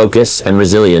 focus, and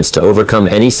resilience to overcome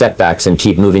any setbacks and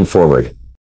keep moving forward.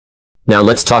 Now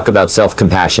let's talk about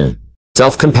self-compassion.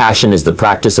 Self-compassion is the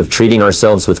practice of treating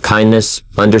ourselves with kindness,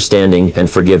 understanding, and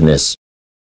forgiveness.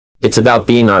 It's about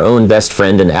being our own best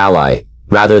friend and ally,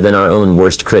 rather than our own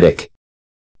worst critic.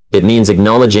 It means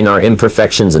acknowledging our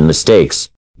imperfections and mistakes,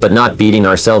 but not beating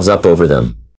ourselves up over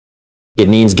them. It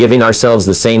means giving ourselves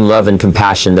the same love and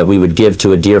compassion that we would give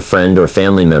to a dear friend or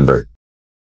family member.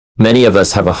 Many of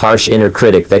us have a harsh inner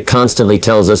critic that constantly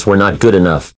tells us we're not good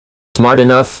enough, smart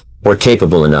enough, or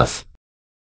capable enough.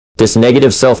 This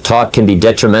negative self-talk can be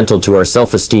detrimental to our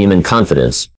self-esteem and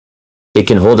confidence. It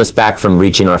can hold us back from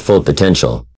reaching our full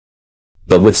potential.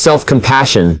 But with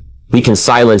self-compassion, we can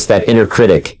silence that inner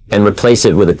critic and replace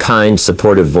it with a kind,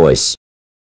 supportive voice.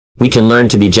 We can learn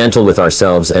to be gentle with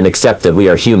ourselves and accept that we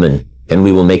are human, and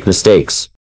we will make mistakes.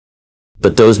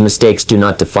 But those mistakes do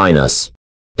not define us,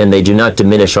 and they do not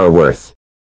diminish our worth.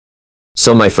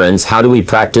 So my friends, how do we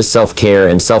practice self-care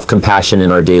and self-compassion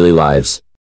in our daily lives?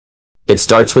 It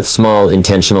starts with small,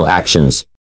 intentional actions.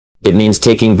 It means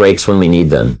taking breaks when we need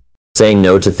them, saying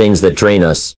no to things that drain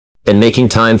us, and making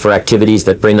time for activities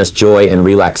that bring us joy and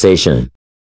relaxation.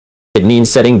 It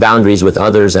means setting boundaries with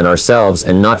others and ourselves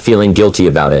and not feeling guilty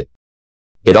about it.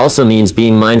 It also means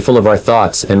being mindful of our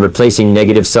thoughts and replacing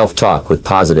negative self-talk with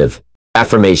positive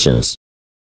affirmations.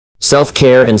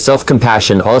 Self-care and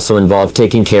self-compassion also involve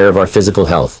taking care of our physical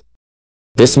health.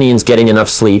 This means getting enough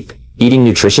sleep, eating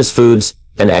nutritious foods,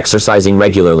 and exercising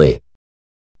regularly.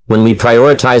 When we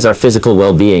prioritize our physical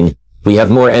well-being, we have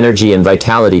more energy and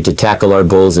vitality to tackle our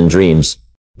goals and dreams.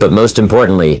 But most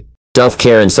importantly,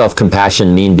 self-care and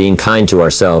self-compassion mean being kind to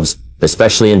ourselves,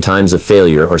 especially in times of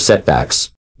failure or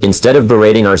setbacks. Instead of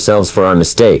berating ourselves for our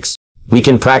mistakes, we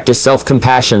can practice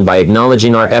self-compassion by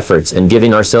acknowledging our efforts and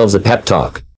giving ourselves a pep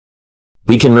talk.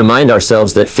 We can remind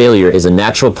ourselves that failure is a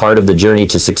natural part of the journey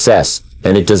to success,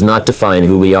 and it does not define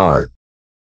who we are.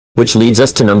 Which leads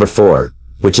us to number 4,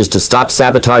 which is to stop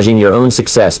sabotaging your own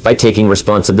success by taking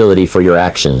responsibility for your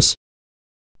actions.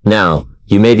 Now,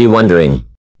 you may be wondering,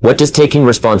 what does taking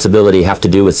responsibility have to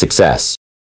do with success?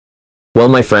 Well,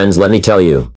 my friends, let me tell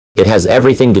you, it has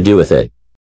everything to do with it.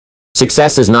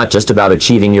 Success is not just about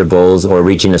achieving your goals or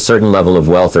reaching a certain level of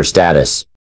wealth or status.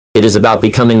 It is about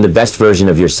becoming the best version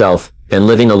of yourself and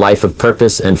living a life of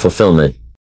purpose and fulfillment.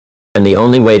 And the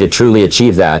only way to truly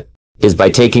achieve that is by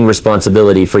taking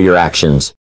responsibility for your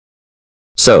actions.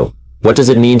 So, what does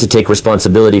it mean to take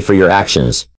responsibility for your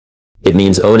actions? It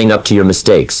means owning up to your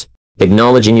mistakes,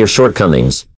 acknowledging your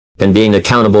shortcomings, and being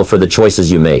accountable for the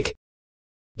choices you make.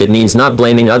 It means not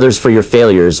blaming others for your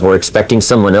failures or expecting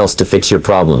someone else to fix your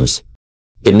problems.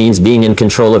 It means being in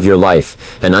control of your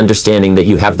life and understanding that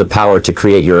you have the power to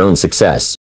create your own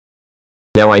success.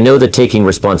 Now, I know that taking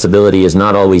responsibility is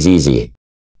not always easy.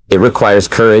 It requires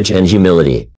courage and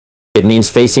humility. It means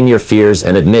facing your fears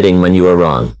and admitting when you are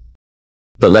wrong.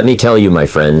 But let me tell you, my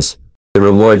friends, the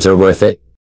rewards are worth it.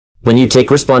 When you take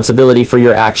responsibility for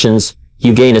your actions,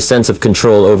 you gain a sense of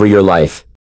control over your life.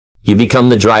 You become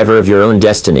the driver of your own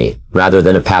destiny, rather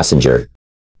than a passenger.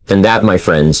 And that, my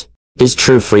friends, is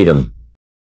true freedom.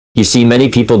 You see, many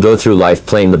people go through life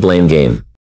playing the blame game.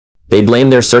 They blame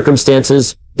their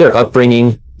circumstances, their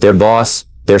upbringing, their boss,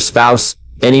 their spouse,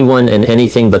 anyone and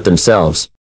anything but themselves.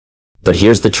 But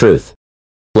here's the truth.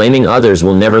 Blaming others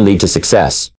will never lead to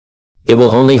success. It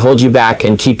will only hold you back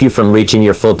and keep you from reaching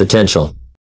your full potential.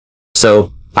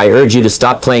 So, I urge you to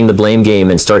stop playing the blame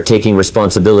game and start taking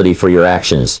responsibility for your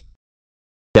actions.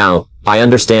 Now, I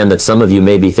understand that some of you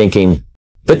may be thinking,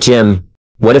 but Jim,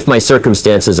 what if my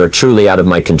circumstances are truly out of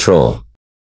my control?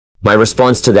 My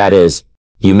response to that is,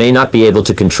 you may not be able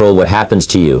to control what happens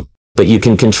to you, but you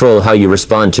can control how you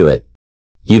respond to it.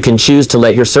 You can choose to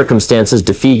let your circumstances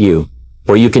defeat you,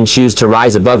 or you can choose to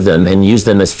rise above them and use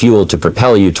them as fuel to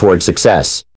propel you toward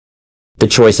success. The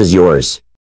choice is yours.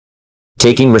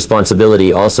 Taking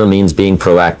responsibility also means being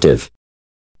proactive.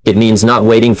 It means not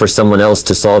waiting for someone else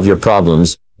to solve your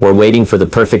problems, or waiting for the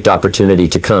perfect opportunity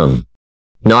to come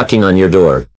knocking on your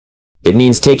door. It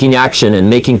means taking action and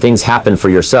making things happen for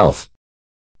yourself.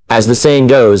 As the saying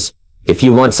goes, if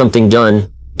you want something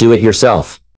done, do it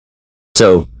yourself.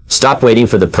 So, stop waiting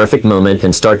for the perfect moment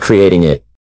and start creating it.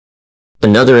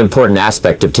 Another important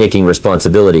aspect of taking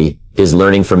responsibility is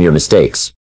learning from your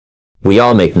mistakes. We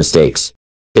all make mistakes.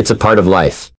 It's a part of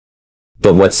life.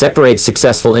 But what separates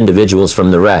successful individuals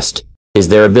from the rest is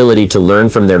their ability to learn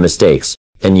from their mistakes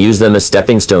and use them as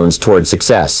stepping stones toward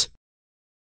success.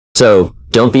 So,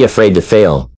 don't be afraid to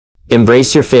fail.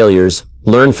 Embrace your failures,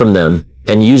 learn from them,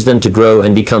 and use them to grow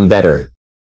and become better.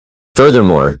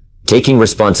 Furthermore, taking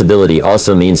responsibility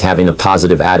also means having a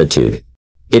positive attitude.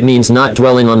 It means not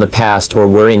dwelling on the past or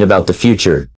worrying about the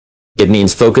future. It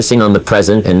means focusing on the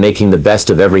present and making the best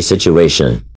of every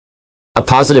situation. A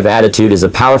positive attitude is a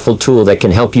powerful tool that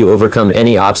can help you overcome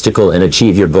any obstacle and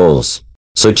achieve your goals.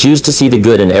 So choose to see the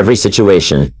good in every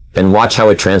situation, and watch how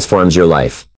it transforms your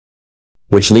life.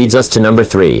 Which leads us to number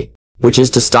 3, which is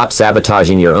to stop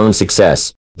sabotaging your own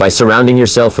success By surrounding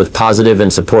yourself with positive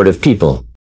and supportive people.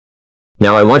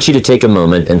 Now I want you to take a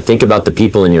moment and think about the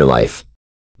people in your life.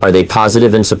 Are they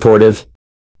positive and supportive?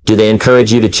 Do they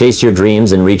encourage you to chase your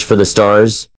dreams and reach for the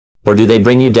stars? Or do they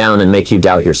bring you down and make you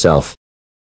doubt yourself?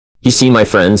 You see, my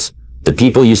friends, the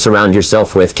people you surround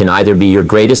yourself with can either be your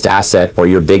greatest asset or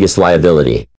your biggest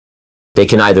liability. They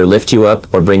can either lift you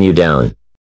up or bring you down.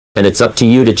 And it's up to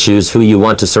you to choose who you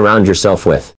want to surround yourself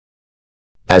with.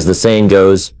 As the saying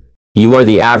goes, you are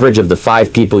the average of the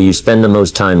 5 people you spend the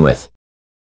most time with.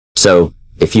 So,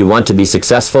 if you want to be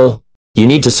successful, you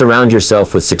need to surround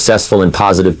yourself with successful and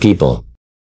positive people.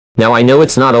 Now I know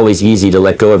it's not always easy to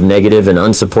let go of negative and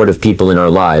unsupportive people in our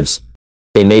lives.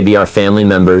 They may be our family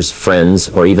members, friends,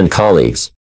 or even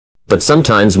colleagues. But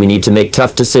sometimes we need to make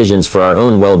tough decisions for our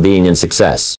own well-being and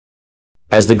success.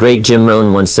 As the great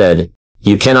Rohn once said,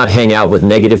 you cannot hang out with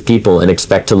negative people and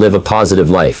expect to live a positive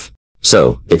life.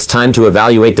 So, it's time to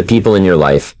evaluate the people in your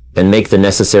life, and make the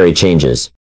necessary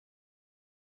changes.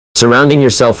 Surrounding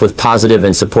yourself with positive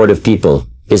and supportive people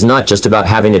is not just about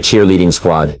having a cheerleading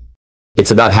squad. It's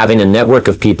about having a network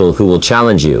of people who will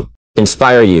challenge you,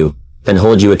 inspire you, and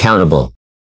hold you accountable.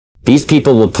 These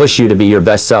people will push you to be your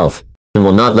best self, and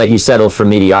will not let you settle for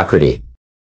mediocrity.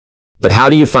 But how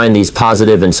do you find these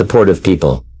positive and supportive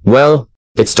people? Well,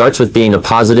 it starts with being a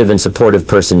positive and supportive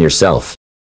person yourself.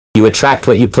 You attract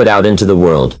what you put out into the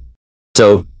world.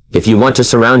 So, if you want to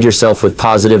surround yourself with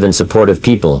positive and supportive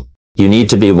people, you need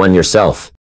to be one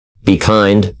yourself. Be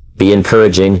kind, be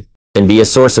encouraging, and be a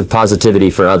source of positivity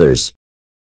for others.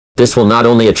 This will not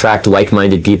only attract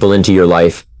like-minded people into your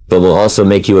life, but will also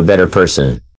make you a better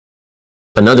person.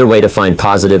 Another way to find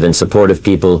positive and supportive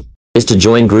people is to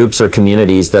join groups or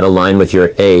communities that align with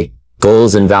your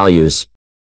goals and values.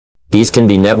 These can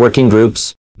be networking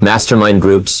groups, mastermind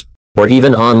groups, or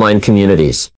even online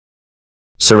communities.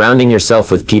 Surrounding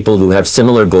yourself with people who have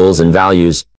similar goals and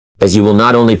values, as you will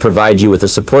not only provide you with a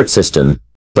support system,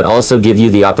 but also give you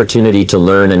the opportunity to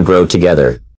learn and grow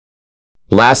together.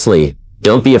 Lastly,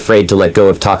 don't be afraid to let go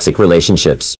of toxic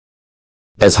relationships.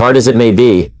 As hard as it may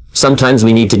be, sometimes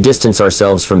we need to distance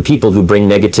ourselves from people who bring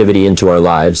negativity into our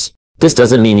lives. This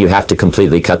doesn't mean you have to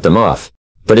completely cut them off,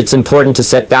 but it's important to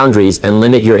set boundaries and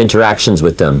limit your interactions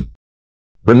with them.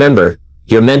 Remember,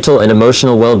 your mental and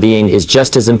emotional well-being is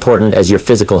just as important as your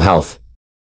physical health.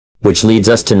 Which leads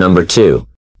us to number 2,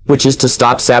 which is to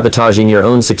stop sabotaging your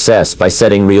own success by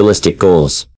setting realistic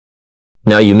goals.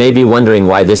 Now you may be wondering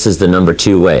why this is the number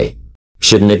 2 way.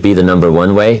 Shouldn't it be the number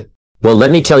 1 way? Well, let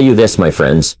me tell you this, my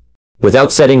friends.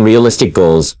 Without setting realistic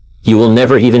goals, you will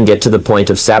never even get to the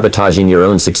point of sabotaging your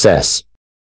own success.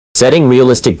 Setting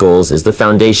realistic goals is the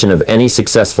foundation of any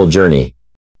successful journey.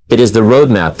 It is the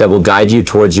roadmap that will guide you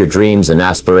towards your dreams and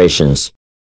aspirations.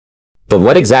 But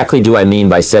what exactly do I mean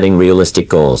by setting realistic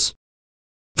goals?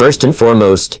 First and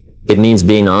foremost, it means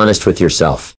being honest with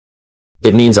yourself.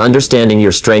 It means understanding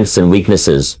your strengths and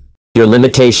weaknesses, your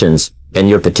limitations, and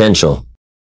your potential.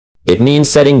 It means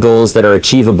setting goals that are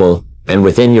achievable and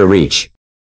within your reach.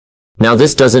 Now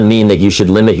this doesn't mean that you should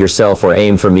limit yourself or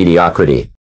aim for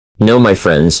mediocrity. No, my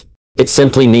friends, it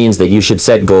simply means that you should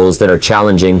set goals that are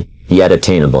challenging, yet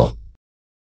attainable.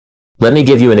 Let me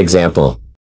give you an example.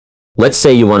 Let's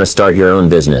say you want to start your own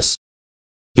business.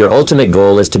 Your ultimate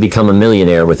goal is to become a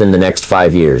millionaire within the next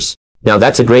 5 years. Now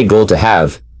that's a great goal to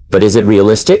have, but is it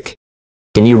realistic?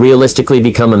 Can you realistically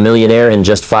become a millionaire in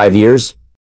just 5 years?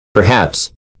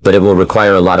 Perhaps, but it will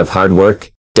require a lot of hard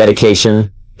work,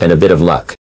 dedication, and a bit of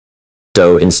luck.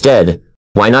 So instead,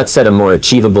 why not set a more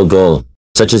achievable goal,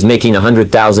 such as making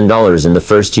 $100,000 in the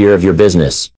first year of your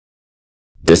business?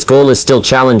 This goal is still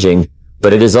challenging,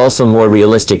 but it is also more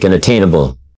realistic and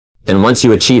attainable. And once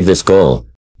you achieve this goal,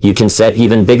 you can set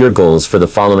even bigger goals for the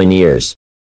following years.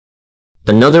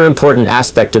 Another important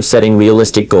aspect of setting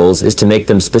realistic goals is to make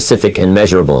them specific and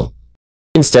measurable.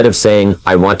 Instead of saying,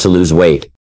 I want to lose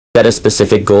weight, set a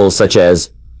specific goal such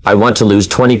as, I want to lose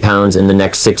 20 pounds in the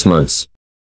next 6 months.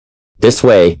 This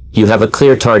way, you have a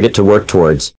clear target to work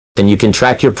towards, and you can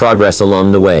track your progress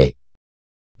along the way.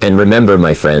 And remember,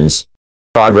 my friends,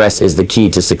 progress is the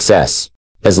key to success.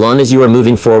 As long as you are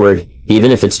moving forward,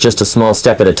 even if it's just a small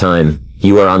step at a time,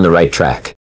 you are on the right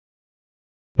track.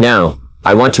 Now,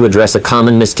 I want to address a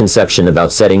common misconception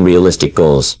about setting realistic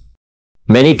goals.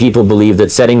 Many people believe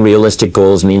that setting realistic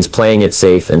goals means playing it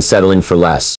safe and settling for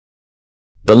less.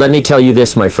 But let me tell you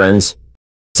this, my friends.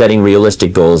 Setting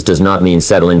realistic goals does not mean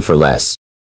settling for less.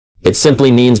 It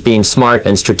simply means being smart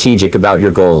and strategic about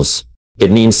your goals.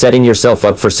 It means setting yourself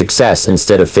up for success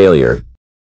instead of failure.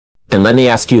 And let me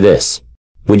ask you this.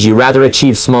 Would you rather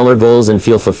achieve smaller goals and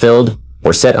feel fulfilled,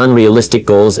 or set unrealistic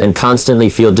goals and constantly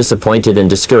feel disappointed and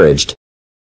discouraged?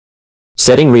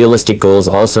 Setting realistic goals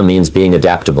also means being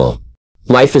adaptable.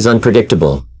 Life is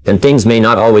unpredictable, and things may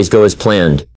not always go as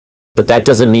planned. But that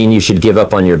doesn't mean you should give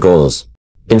up on your goals.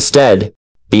 Instead,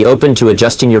 be open to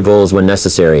adjusting your goals when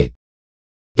necessary.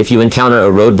 If you encounter a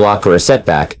roadblock or a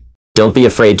setback, don't be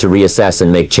afraid to reassess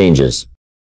and make changes.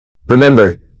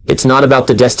 Remember, it's not about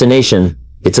the destination,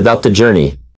 it's about the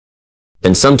journey.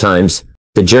 And sometimes,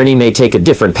 the journey may take a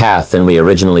different path than we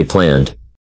originally planned.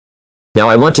 Now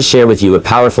I want to share with you a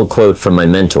powerful quote from my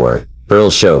mentor, Earl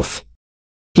Schoaf.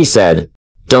 He said,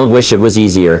 "Don't wish it was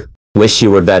easier, wish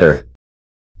you were better."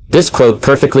 This quote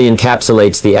perfectly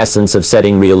encapsulates the essence of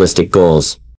setting realistic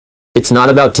goals. It's not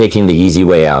about taking the easy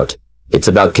way out. It's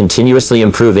about continuously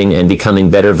improving and becoming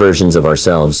better versions of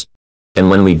ourselves. And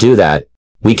when we do that,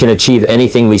 we can achieve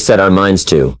anything we set our minds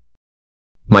to.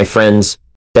 My friends,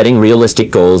 setting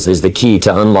realistic goals is the key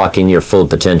to unlocking your full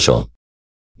potential.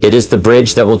 It is the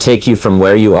bridge that will take you from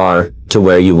where you are to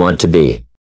where you want to be.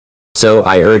 So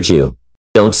I urge you,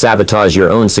 don't sabotage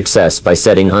your own success by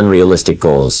setting unrealistic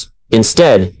goals.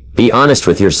 Instead, be honest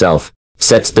with yourself,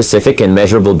 set specific and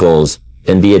measurable goals,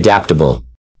 and be adaptable.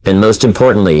 And most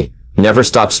importantly, never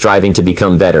stop striving to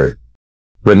become better.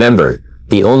 Remember,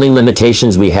 the only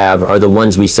limitations we have are the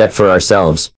ones we set for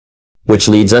ourselves. Which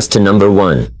leads us to number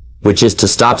 1, which is to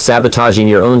stop sabotaging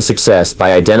your own success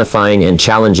by identifying and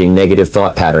challenging negative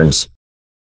thought patterns.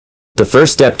 The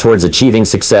first step towards achieving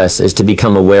success is to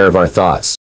become aware of our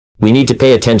thoughts. We need to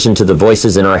pay attention to the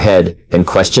voices in our head and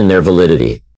question their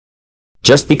validity.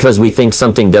 Just because we think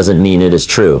something doesn't mean it is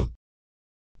true.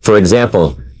 For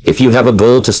example, if you have a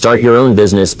goal to start your own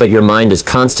business but your mind is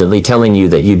constantly telling you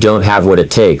that you don't have what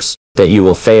it takes, that you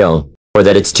will fail, or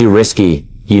that it's too risky,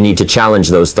 you need to challenge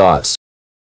those thoughts.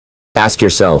 Ask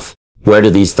yourself, where do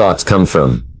these thoughts come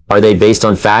from? Are they based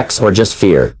on facts or just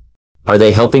fear? Are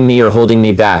they helping me or holding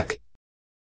me back?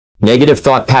 Negative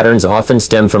thought patterns often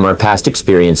stem from our past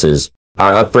experiences,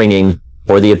 our upbringing,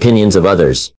 or the opinions of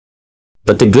others.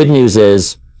 But the good news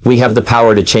is, we have the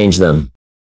power to change them.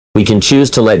 We can choose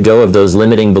to let go of those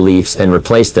limiting beliefs and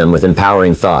replace them with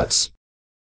empowering thoughts.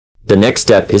 The next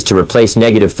step is to replace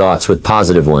negative thoughts with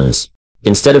positive ones.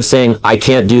 Instead of saying, "I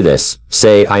can't do this,"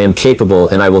 say, "I am capable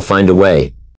and I will find a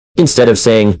way." Instead of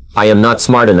saying, "I am not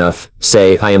smart enough,"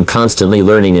 say, "I am constantly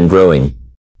learning and growing."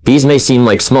 These may seem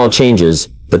like small changes,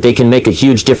 but they can make a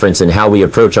huge difference in how we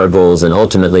approach our goals and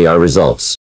ultimately our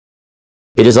results.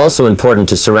 It is also important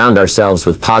to surround ourselves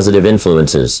with positive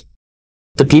influences.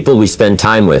 The people we spend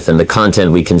time with and the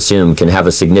content we consume can have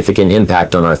a significant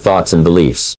impact on our thoughts and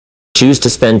beliefs. Choose to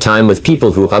spend time with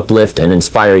people who uplift and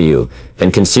inspire you,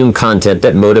 and consume content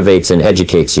that motivates and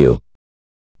educates you.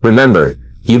 Remember,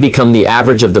 you become the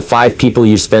average of the 5 people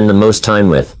you spend the most time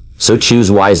with, so choose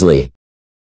wisely.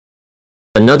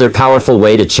 Another powerful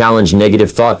way to challenge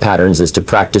negative thought patterns is to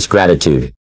practice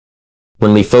gratitude.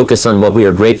 When we focus on what we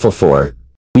are grateful for,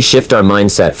 we shift our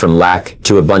mindset from lack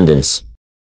to abundance.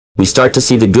 We start to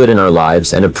see the good in our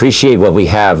lives and appreciate what we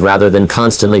have rather than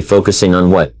constantly focusing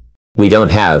on what we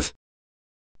don't have.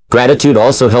 Gratitude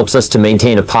also helps us to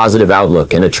maintain a positive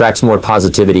outlook and attracts more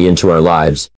positivity into our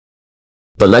lives.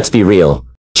 But let's be real,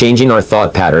 changing our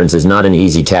thought patterns is not an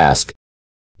easy task.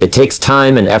 It takes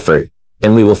time and effort,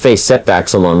 and we will face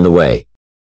setbacks along the way.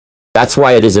 That's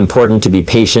why it is important to be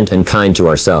patient and kind to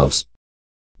ourselves.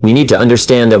 We need to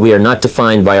understand that we are not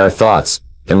defined by our thoughts,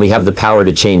 and we have the power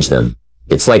to change them.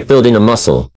 It's like building a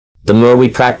muscle. The more we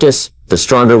practice, the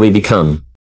stronger we become.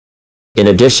 In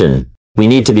addition, we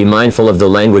need to be mindful of the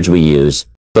language we use,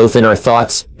 both in our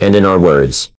thoughts and in our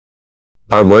words.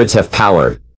 Our words have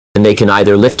power, and they can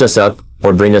either lift us up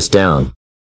or bring us down.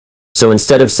 So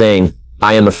instead of saying,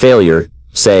 "I am a failure,"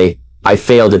 say, "I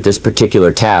failed at this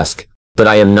particular task, but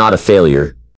I am not a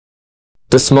failure."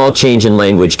 The small change in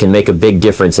language can make a big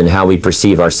difference in how we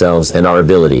perceive ourselves and our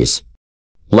abilities.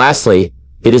 Lastly,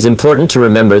 it is important to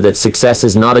remember that success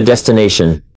is not a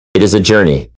destination, it is a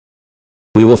journey.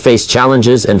 We will face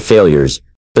challenges and failures,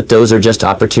 but those are just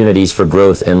opportunities for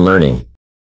growth and learning.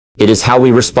 It is how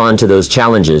we respond to those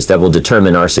challenges that will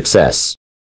determine our success.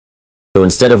 So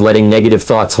instead of letting negative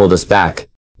thoughts hold us back,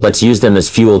 let's use them as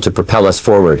fuel to propel us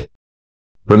forward.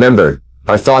 Remember,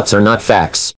 our thoughts are not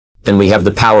facts, and we have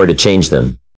the power to change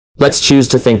them. Let's choose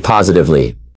to think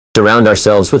positively, surround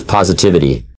ourselves with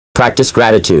positivity, practice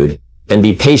gratitude, and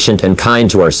be patient and kind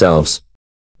to ourselves.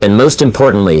 And most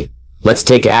importantly, let's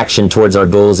take action towards our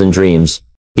goals and dreams,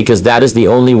 because that is the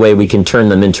only way we can turn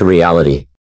them into reality.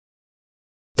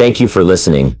 Thank you for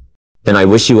listening, and I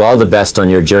wish you all the best on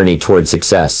your journey toward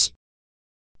success.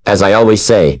 As I always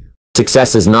say,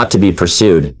 success is not to be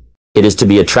pursued, it is to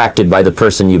be attracted by the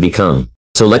person you become.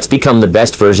 So let's become the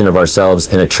best version of ourselves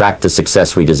and attract the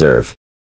success we deserve.